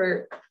is,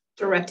 we're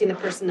directing the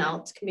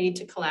personnel committee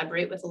to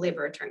collaborate with the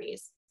labor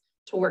attorneys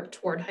to work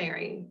toward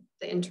hiring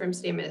the interim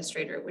city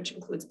administrator, which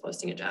includes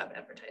posting a job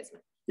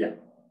advertisement. Yeah.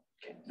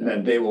 Okay. And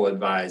then they will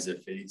advise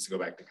if it needs to go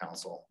back to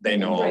council. They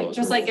know all those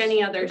just like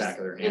any other,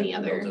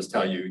 They'll just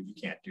tell you, you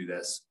can't do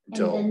this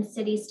until. And then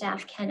city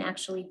staff can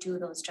actually do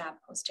those job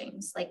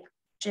postings. Like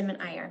Jim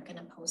and I aren't going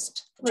to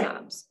post the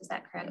jobs. Is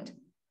that correct?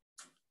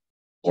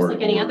 Just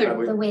like any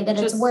other. The way that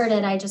it's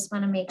worded, I just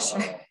want to make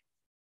sure.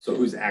 So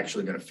who's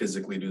actually going to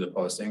physically do the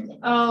posting?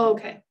 Oh,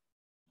 okay.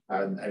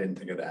 I didn't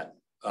think of that.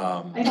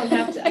 I don't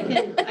have to,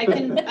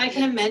 I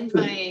can amend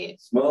my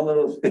small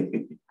little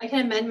thing. I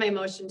can amend my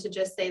motion to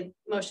just say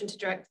motion to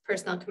direct the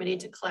personnel committee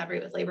to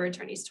collaborate with labor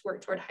attorneys to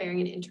work toward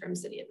hiring an interim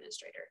city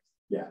administrator.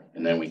 Yeah.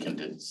 And then we can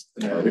do. Is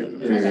there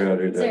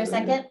a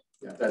second?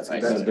 Yeah, that's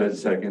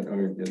second.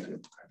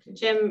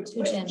 Jim.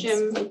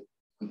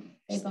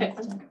 They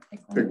both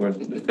Pick one.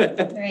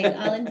 All right,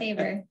 all in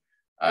favor?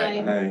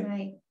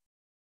 Aye.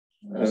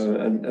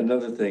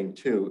 Another thing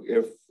too,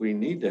 if we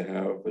need to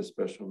have a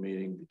special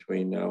meeting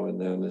between now and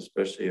then,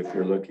 especially if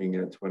you're looking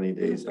at 20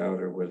 days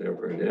out or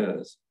whatever it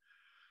is,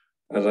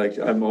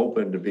 I'm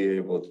open to be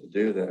able to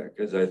do that,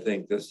 because I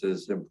think this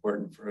is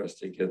important for us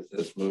to get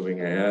this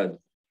moving ahead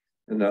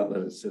and not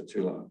let it sit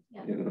too long.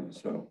 Yeah. You know,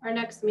 so our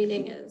next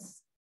meeting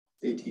is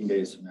 18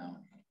 days from now.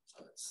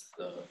 So it's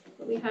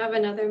we have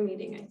another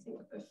meeting, I think,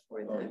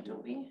 before that,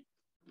 don't we?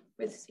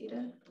 With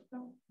CETA?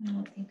 No? I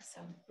don't think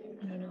so.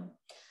 I don't know.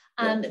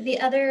 The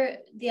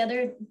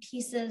other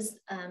pieces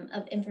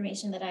of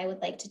information that I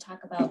would like to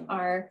talk about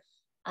are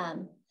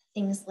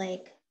things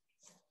like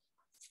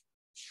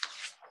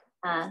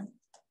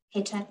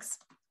paychecks,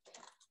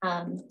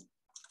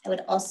 I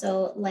would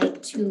also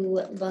like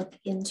to look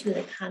into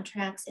the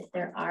contracts, if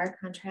there are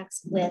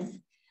contracts with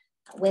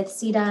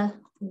CETA,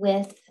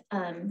 with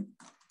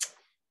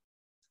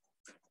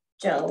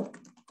Joe,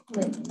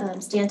 with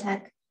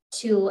Stantec,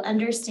 to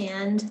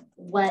understand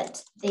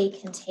what they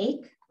can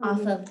take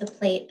off of the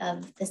plate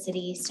of the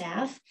city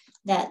staff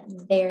that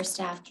their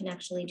staff can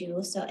actually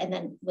do. So, and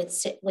then with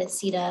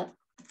CETA,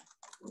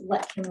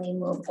 what can we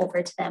move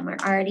over to them?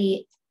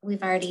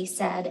 We've already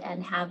said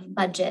and have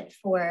budget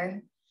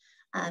for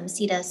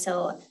CETA.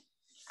 So,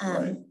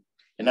 Right.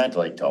 And I'd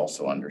like to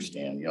also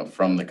understand, you know,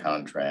 from the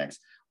contracts,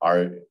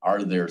 are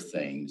there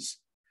things,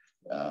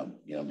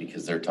 you know,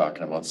 because they're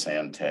talking about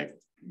Sandtech,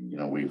 you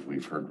know,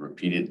 we've heard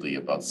repeatedly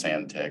about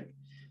Sandtech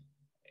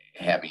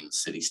having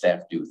city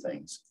staff do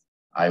things.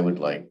 I would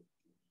like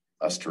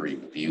us to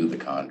review the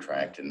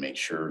contract and make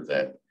sure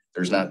that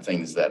there's not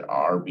things that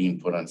are being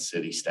put on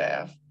city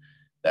staff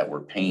that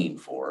we're paying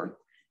for,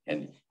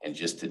 and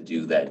just to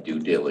do that due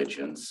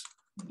diligence,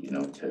 you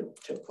know,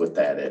 to put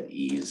that at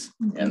ease.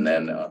 And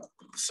then,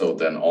 so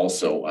then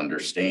also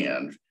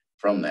understand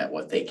from that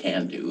what they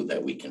can do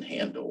that we can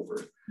hand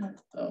over.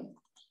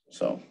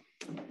 So,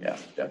 yeah,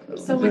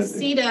 definitely. So with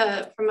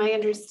CETA, from my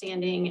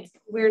understanding,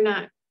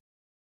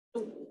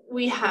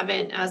 we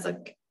haven't as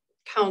a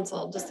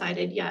council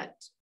decided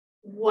yet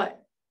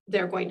what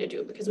they're going to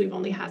do, because we've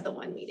only had the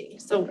one meeting.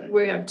 So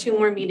we have 2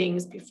 more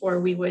meetings before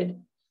we would.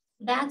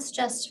 that's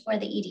just for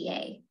the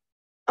EDA.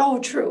 Oh,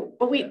 true.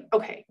 But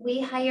okay.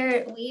 We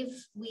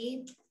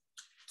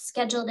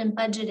scheduled and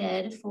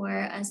budgeted for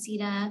a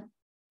CETA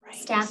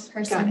staff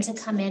person to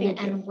come in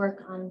and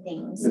work on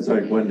things. It's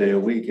like 1 day a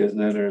week, isn't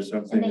it, or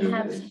something?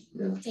 And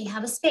they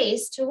have a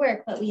space to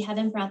work, but we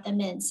haven't brought them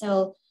in.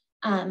 So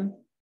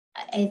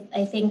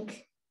I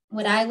think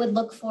what I would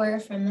look for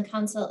from the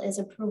council is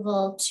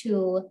approval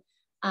to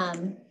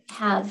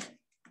have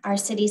our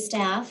city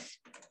staff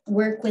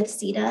work with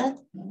CETA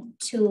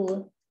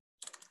to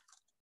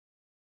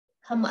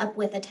come up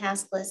with a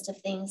task list of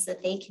things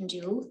that they can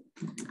do.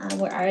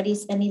 We're already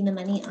spending the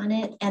money on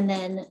it. And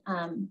then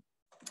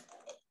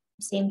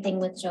same thing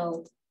with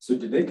Joe. So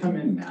did they come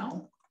in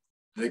now?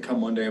 Do they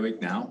come 1 day a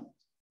week now?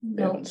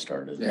 They haven't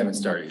started. They haven't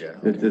started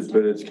yet. But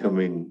it's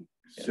coming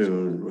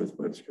soon with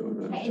what's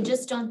going on. I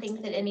just don't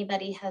think that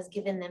anybody has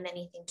given them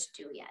anything to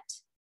do yet.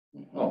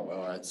 Oh,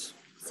 well, that's.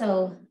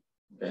 So,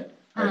 Okay.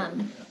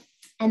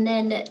 and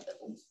then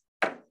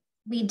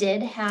we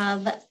did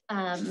have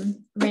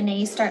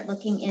Renee start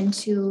looking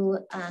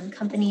into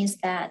companies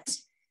that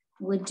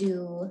would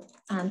do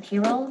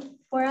payroll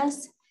for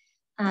us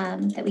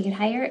that we could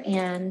hire.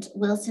 And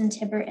Wilson,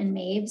 Tibbert, and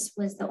Mabes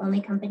was the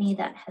only company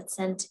that had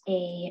sent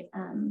a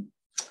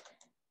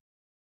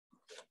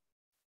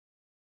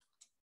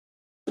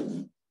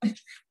what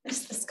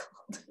is this called?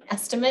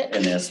 Estimate?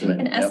 An estimate.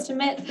 An Yep.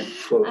 estimate.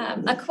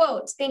 A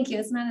quote. Thank you.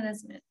 It's not an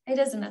estimate. It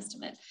is an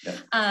estimate. Yep.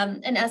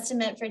 An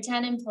estimate for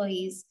 10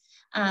 employees.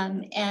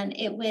 And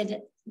it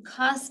would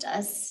cost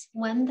us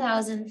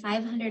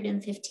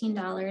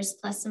 $1,515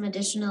 plus some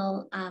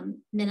additional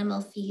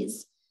minimal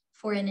fees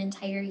for an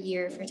entire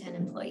year for 10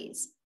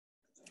 employees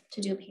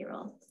to do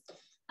payroll.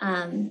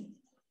 I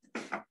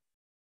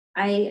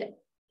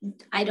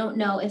don't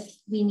know if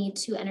we need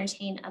to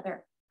entertain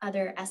other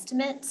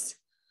estimates.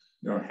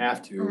 You don't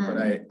have to, but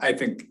I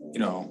think, you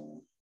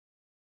know,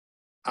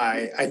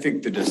 I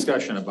think the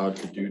discussion about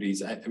the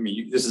duties, I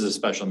mean, this is a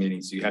special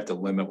meeting, so you have to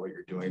limit what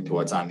you're doing to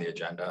what's on the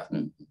agenda.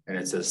 And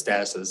it says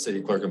status of the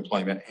city clerk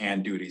employment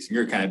and duties. And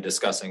you're kind of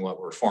discussing what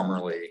were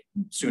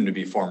soon to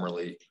be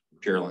formerly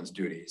Geraldine's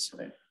duties,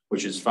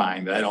 which is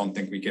fine, but I don't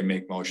think we can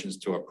make motions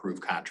to approve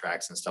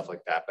contracts and stuff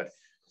like that. But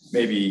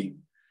maybe,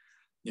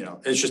 you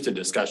know, it's just a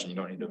discussion. You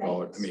don't need to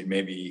vote. I mean,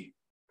 maybe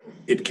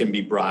it can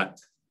be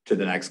brought to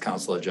the next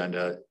council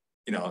agenda.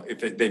 You know, if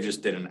they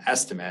just did an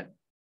estimate,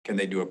 can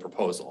they do a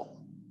proposal?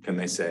 Can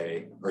they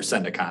say, or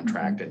send a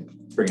contract and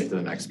bring it to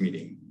the next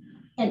meeting?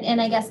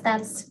 And I guess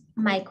that's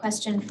my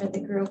question for the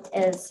group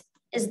is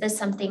this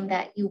something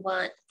that you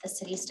want the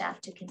city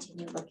staff to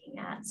continue looking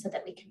at so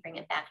that we can bring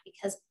it back?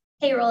 Because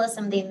payroll is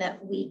something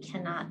that we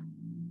cannot.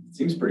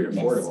 Seems pretty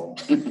affordable.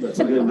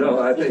 No,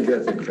 I think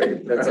that's a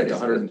great. That's like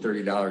 $130 a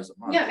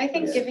month. Yeah, I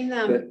think giving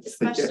them,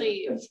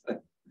 especially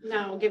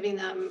now, giving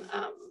them,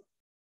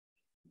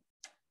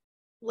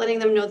 letting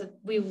them know that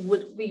we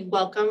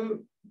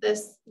welcome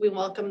this, we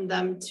welcome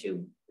them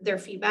to their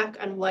feedback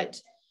on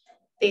what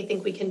they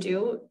think we can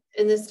do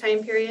in this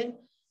time period,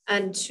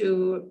 and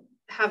to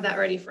have that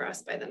ready for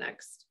us by the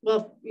next,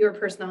 well, your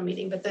personnel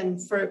meeting, but then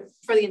for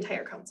the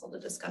entire council to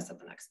discuss at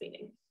the next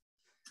meeting.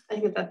 I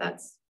think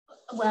that's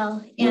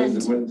well,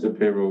 and when's the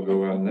payroll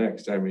go on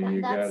next? I mean,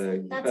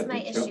 that's my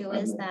issue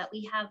is that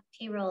we have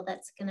payroll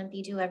that's going to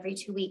be due every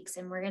 2 weeks,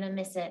 and we're going to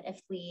miss it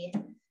if we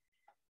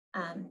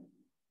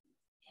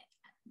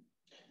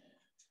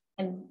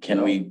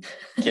Can we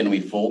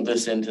fold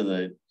this into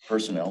the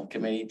personnel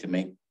committee to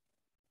make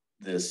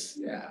this?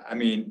 Yeah, I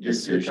mean,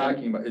 you're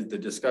talking about, the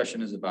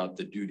discussion is about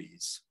the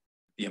duties,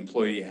 the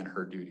employee and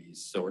her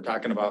duties. So we're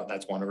talking about,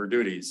 that's one of her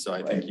duties. So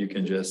I think you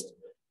can just,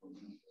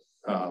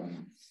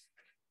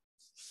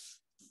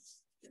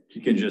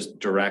 you can just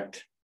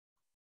direct,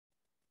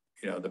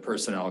 the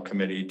personnel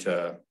committee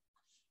to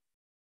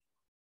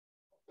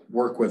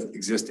work with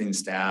existing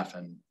staff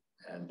and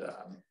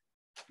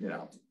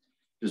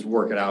just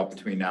work it out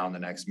between now and the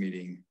next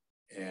meeting.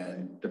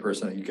 And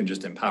you can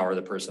just empower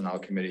the personnel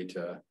committee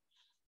to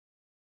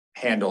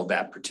handle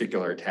that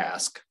particular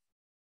task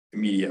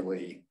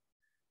immediately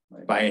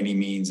by any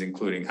means,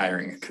 including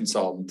hiring a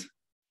consultant.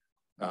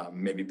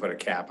 Maybe put a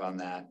cap on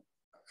that.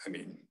 I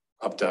mean,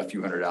 up to a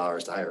few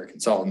 $100s to hire a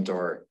consultant,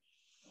 or,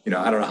 I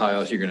don't know how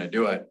else you're going to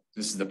do it.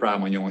 This is the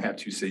problem when you only have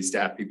 2 city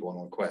staff people and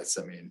 1 quits.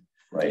 I mean,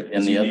 right.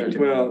 And the other,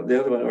 the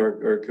other one,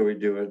 or could we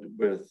do it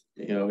with,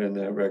 in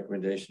that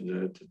recommendation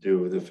to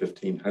do the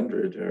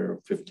 1,500 or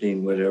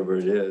 15, whatever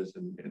it is,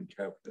 and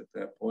cap it at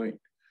that point.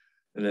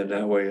 And then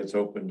that way it's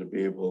open to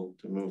be able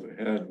to move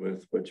ahead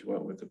with what you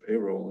want with the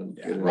payroll and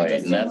get it. I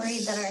just am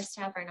worried that our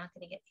staff are not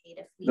going to get paid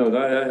if we. No,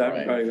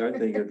 I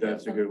think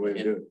that's a good way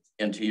to do it.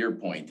 and to your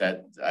point,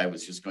 that I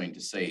was just going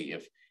to say,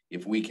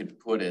 if we could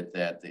put it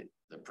that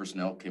the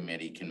personnel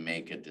committee can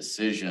make a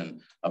decision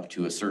up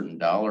to a certain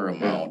dollar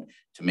amount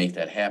to make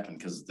that happen.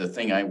 Because the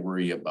thing I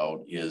worry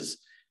about is,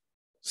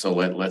 so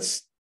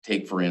let's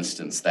take, for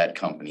instance, that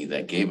company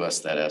that gave us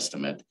that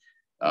estimate.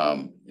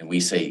 And we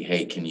say,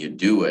 hey, can you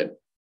do it?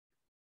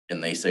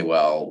 And they say,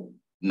 well,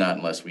 not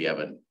unless we have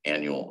an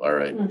annual or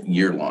a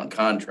year-long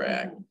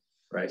contract.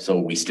 Right. So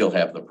we still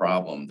have the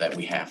problem that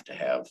we have to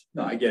have.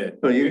 no, I get it.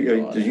 No,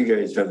 you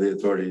guys have the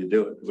authority to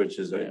do it, which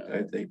is,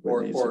 I think.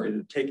 Or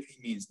take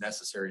means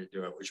necessary to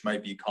do it, which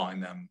might be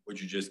calling them,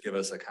 would you just give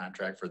us a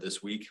contract for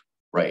this week?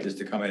 Right. Just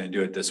to come in and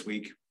do it this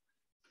week.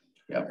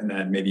 Yeah. And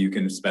then maybe you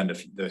can spend,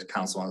 the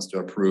council wants to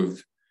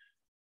approve,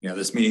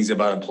 this meeting's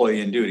about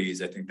employee and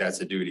duties. I think that's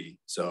a duty.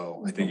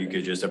 So I think you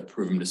could just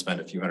approve them to spend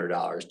a few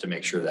 $100s to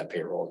make sure that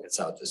payroll gets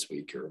out this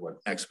week or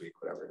next week,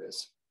 whatever it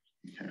is.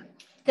 Okay.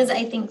 Because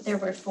I think there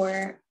were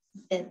 4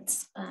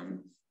 bids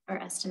or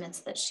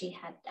estimates that she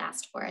had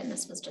asked for, and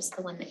this was just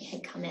the one that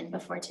had come in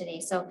before today.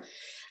 So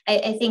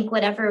I think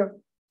whatever,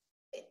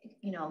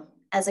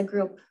 as a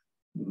group,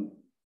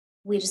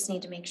 we just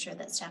need to make sure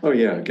that staff. Oh,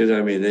 yeah, because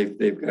I mean,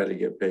 they've got to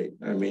get paid.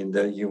 I mean,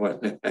 that you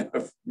want to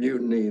have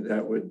mutiny,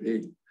 that would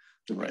be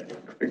the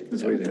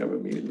quickest way to have a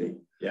mutiny.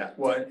 Yeah,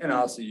 well, and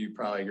also you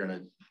probably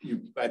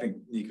I think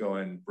Nico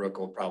and Brooke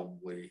will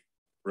probably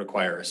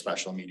require a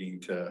special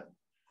meeting to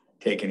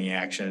take any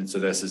action. So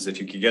this is, if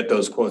you could get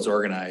those quotes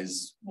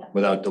organized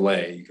without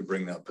delay, you could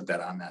put that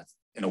on that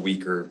in a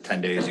week or 10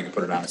 days, you can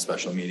put it on a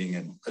special meeting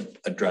and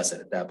address it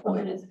at that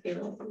point.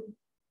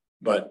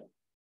 But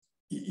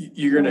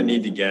you're going to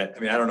need to get,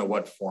 I don't know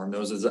what form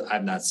those is.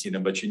 I've not seen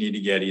them, but you need to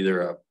get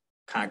either a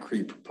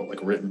concrete,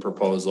 like a written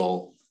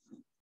proposal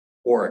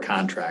or a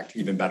contract,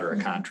 even better,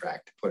 a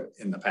contract to put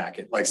in the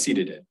packet, like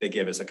CETA did. They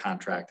gave us a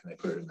contract and they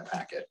put it in the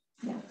packet.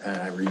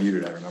 And I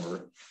reviewed it, I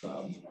remember.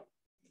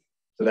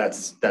 So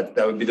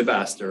that would be the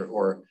best,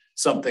 or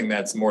something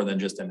that's more than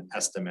just an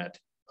estimate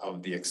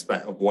of the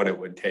expense of what it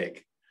would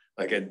take.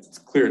 Like it's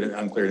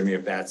unclear to me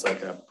if that's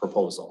like a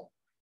proposal.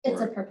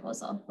 It's a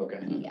proposal. Okay.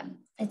 Yeah,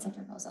 it's a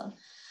proposal.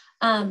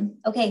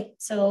 Okay,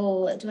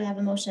 so do I have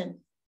a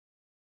motion?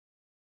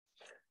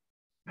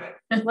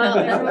 Well,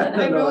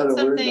 I wrote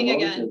something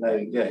again.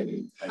 Yeah.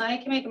 I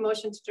can make a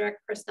motion to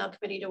direct personnel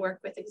committee to work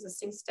with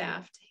existing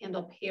staff to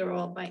handle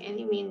payroll by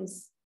any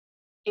means,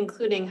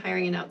 including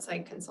hiring an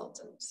outside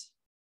consultant.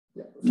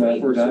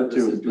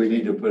 Do we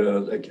need to put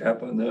a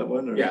cap on that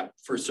one? Or? Yeah,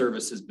 for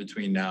services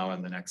between now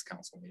and the next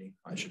council meeting.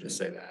 I should just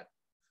say that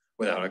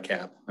without a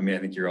cap. I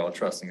think you're all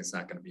trusting it's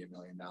not going to be $1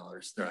 million.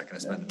 They're not going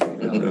to spend $1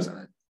 million on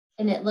it.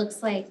 And it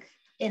looks like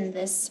in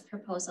this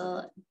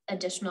proposal,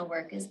 additional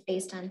work is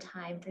based on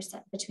time for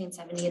between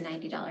 $70 and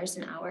 $90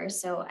 an hour.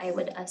 So I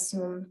would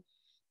assume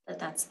that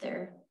that's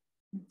their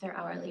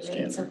hourly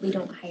rate. So if we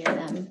don't hire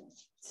them.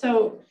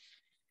 So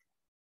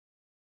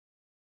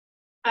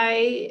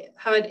I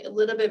have a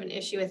little bit of an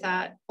issue with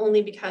that,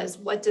 only because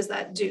what does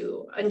that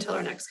do until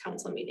our next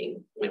council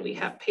meeting when we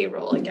have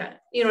payroll again?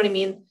 You know what I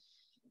mean?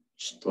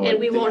 Well, and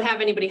we won't have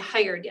anybody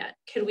hired yet.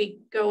 Could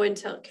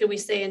we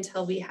say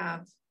until we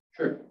have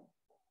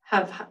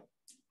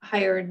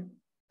hired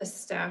a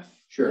staff?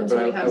 Sure,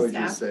 but I would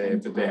just say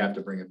that they have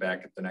to bring it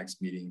back at the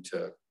next meeting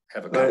to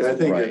have a council. I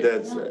think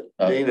that's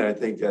Dana, I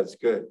think that's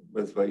good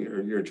with what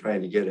you're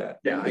trying to get at.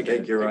 Yeah, I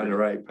think you're on the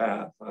right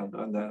path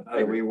on that. How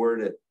do we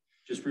word it?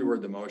 Just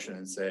reword the motion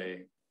and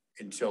say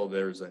until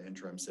there's an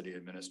interim city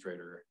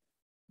administrator.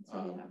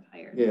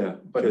 Yeah,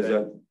 but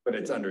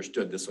it's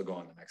understood this will go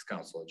on the next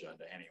council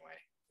agenda anyway,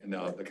 and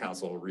the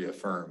council will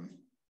reaffirm,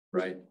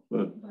 right?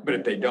 But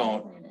if they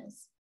don't,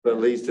 but at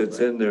least it's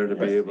in there to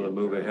be able to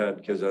move ahead,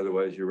 because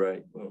otherwise you're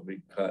right, we'll be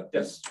cut.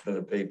 Yes, and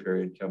a pay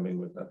period coming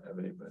without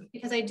having anybody.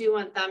 Because I do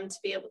want them to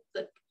be able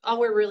to. All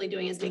we're really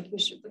doing is making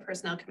sure the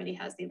personnel committee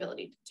has the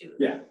ability to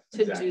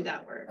do do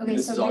that work. Okay,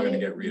 this is all going to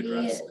get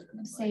readdressed.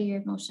 Say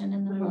your motion,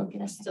 and then we'll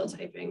get us still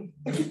typing.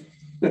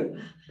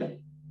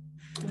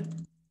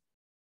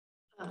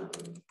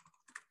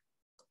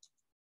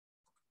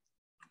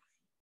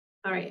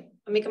 All right,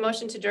 I'll make a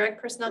motion to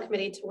direct personnel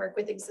committee to work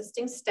with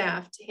existing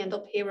staff to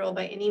handle payroll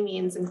by any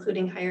means,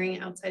 including hiring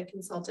an outside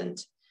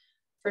consultant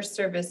for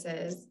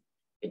services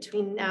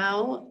between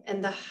now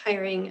and the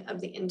hiring of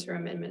the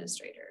interim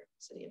administrator,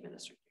 city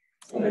administrator.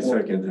 I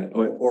second that.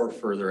 Or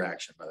further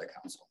action by the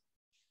council.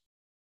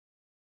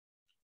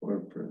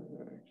 And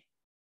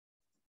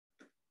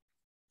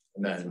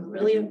It's a then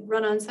really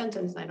run-on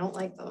sentence. I don't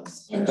like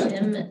those. And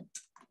Jim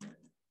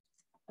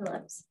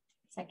Phillips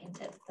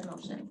seconded the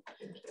motion.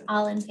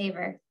 All in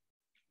favor?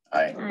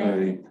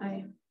 Aye.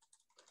 Aye.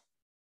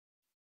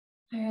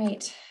 All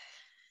right.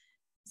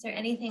 Is there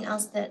anything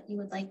else that you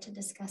would like to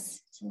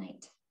discuss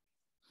tonight?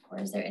 Or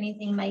is there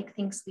anything Mike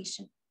thinks we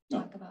should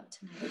talk about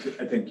tonight?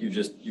 I think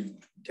you've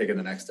taken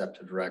the next step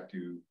to direct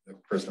the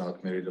personnel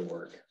committee to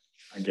work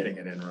on getting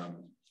an interim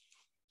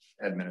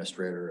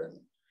administrator, and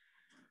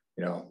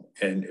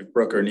and if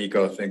Brooke or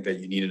Nico think that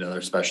you need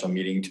another special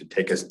meeting to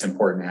take us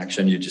important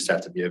action, you just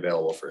have to be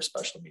available for a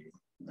special meeting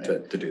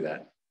to do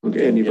that.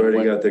 Okay, and you've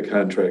already got the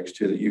contracts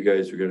too that you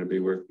guys are going to be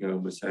working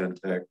on with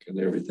Santec and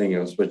everything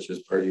else, which is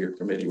part of your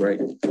committee, right?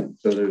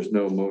 So there's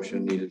no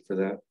motion needed for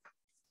that.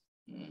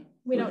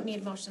 We don't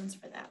need motions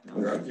for that. No.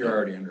 You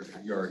already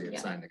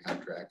signed the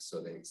contracts, so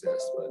they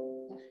exist. But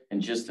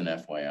And just an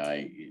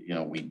FYI,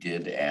 we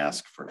did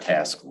ask for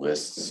task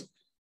lists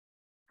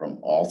from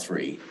all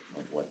three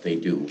of what they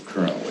do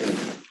currently.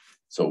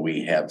 So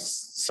we have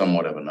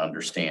somewhat of an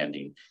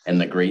understanding. And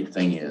the great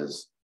thing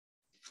is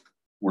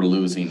we're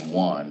losing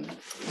one,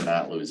 we're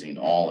not losing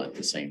all at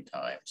the same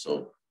time.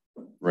 So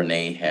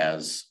Renee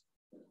has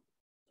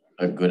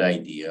a good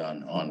idea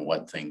on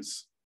what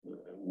things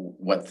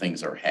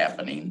are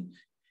happening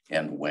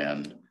and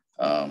when.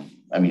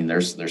 I mean,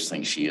 there's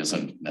things she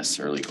isn't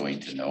necessarily going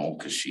to know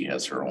because she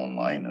has her own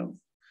line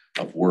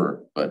of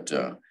work, but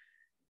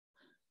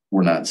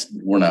we're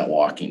not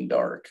walking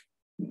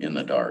in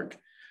the dark.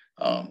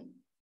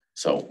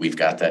 So we've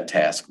got that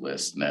task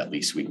list, and at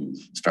least we can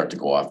start to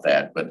go off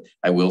that. But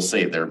I will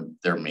say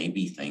there may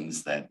be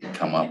things that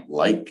come up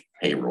like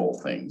payroll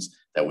things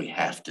that we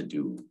have to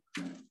do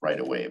right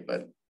away,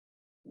 but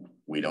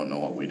we don't know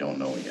what we don't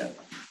know yet.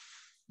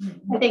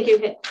 I think you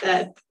hit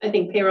that. I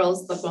think payroll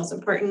is the most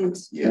important.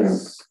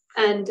 Yes.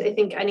 And I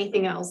think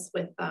anything else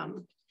with,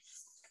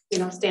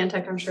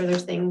 Stantec, I'm sure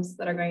there's things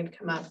that are going to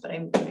come up, but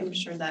I'm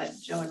sure that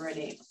Joe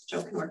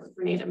can work with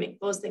Renee to make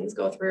those things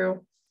go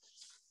through.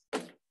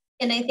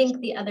 And I think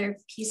the other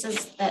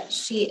pieces that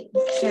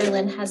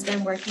Sherilyn has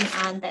been working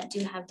on that do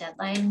have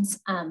deadlines,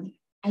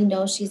 I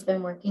know she's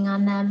been working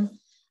on them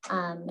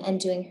and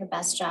doing her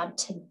best job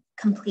to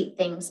complete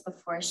things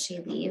before she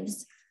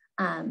leaves.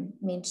 I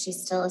mean,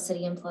 she's still a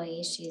city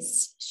employee.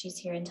 She's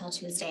here until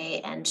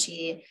Tuesday, and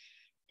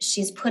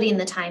she's putting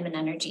the time and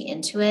energy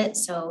into it.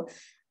 So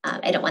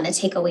I don't want to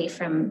take away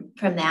from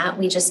that.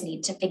 We just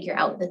need to figure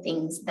out the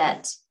things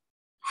that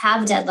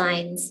have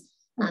deadlines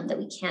that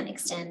we can't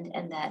extend,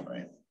 and that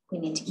we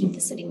need to keep the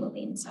city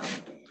moving. So,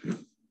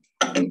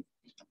 all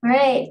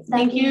right.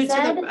 Thank you.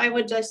 I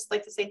would just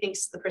like to say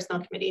thanks to the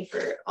personnel committee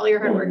for all your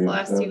hard work the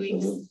last 2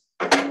 weeks.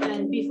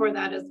 And before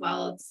that as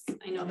well,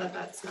 I know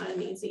that's not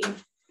an easy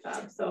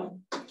job. So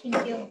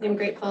thank you. I'm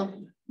grateful.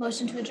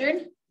 Motion to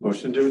adjourn.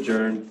 Motion to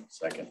adjourn.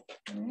 Second.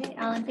 All right.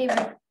 All in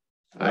favor?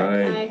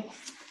 Aye.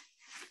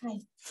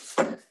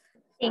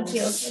 Thank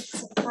you.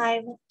 It's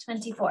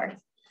 5:24.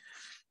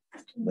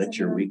 Let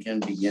your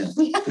weekend begin.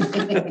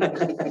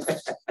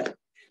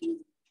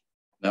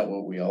 Not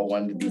what we all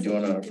wanted to be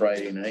doing on a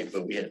Friday night,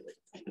 but we had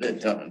it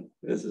done.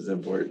 This is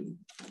important.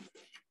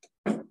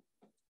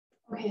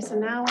 Okay, so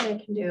now what I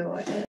can do is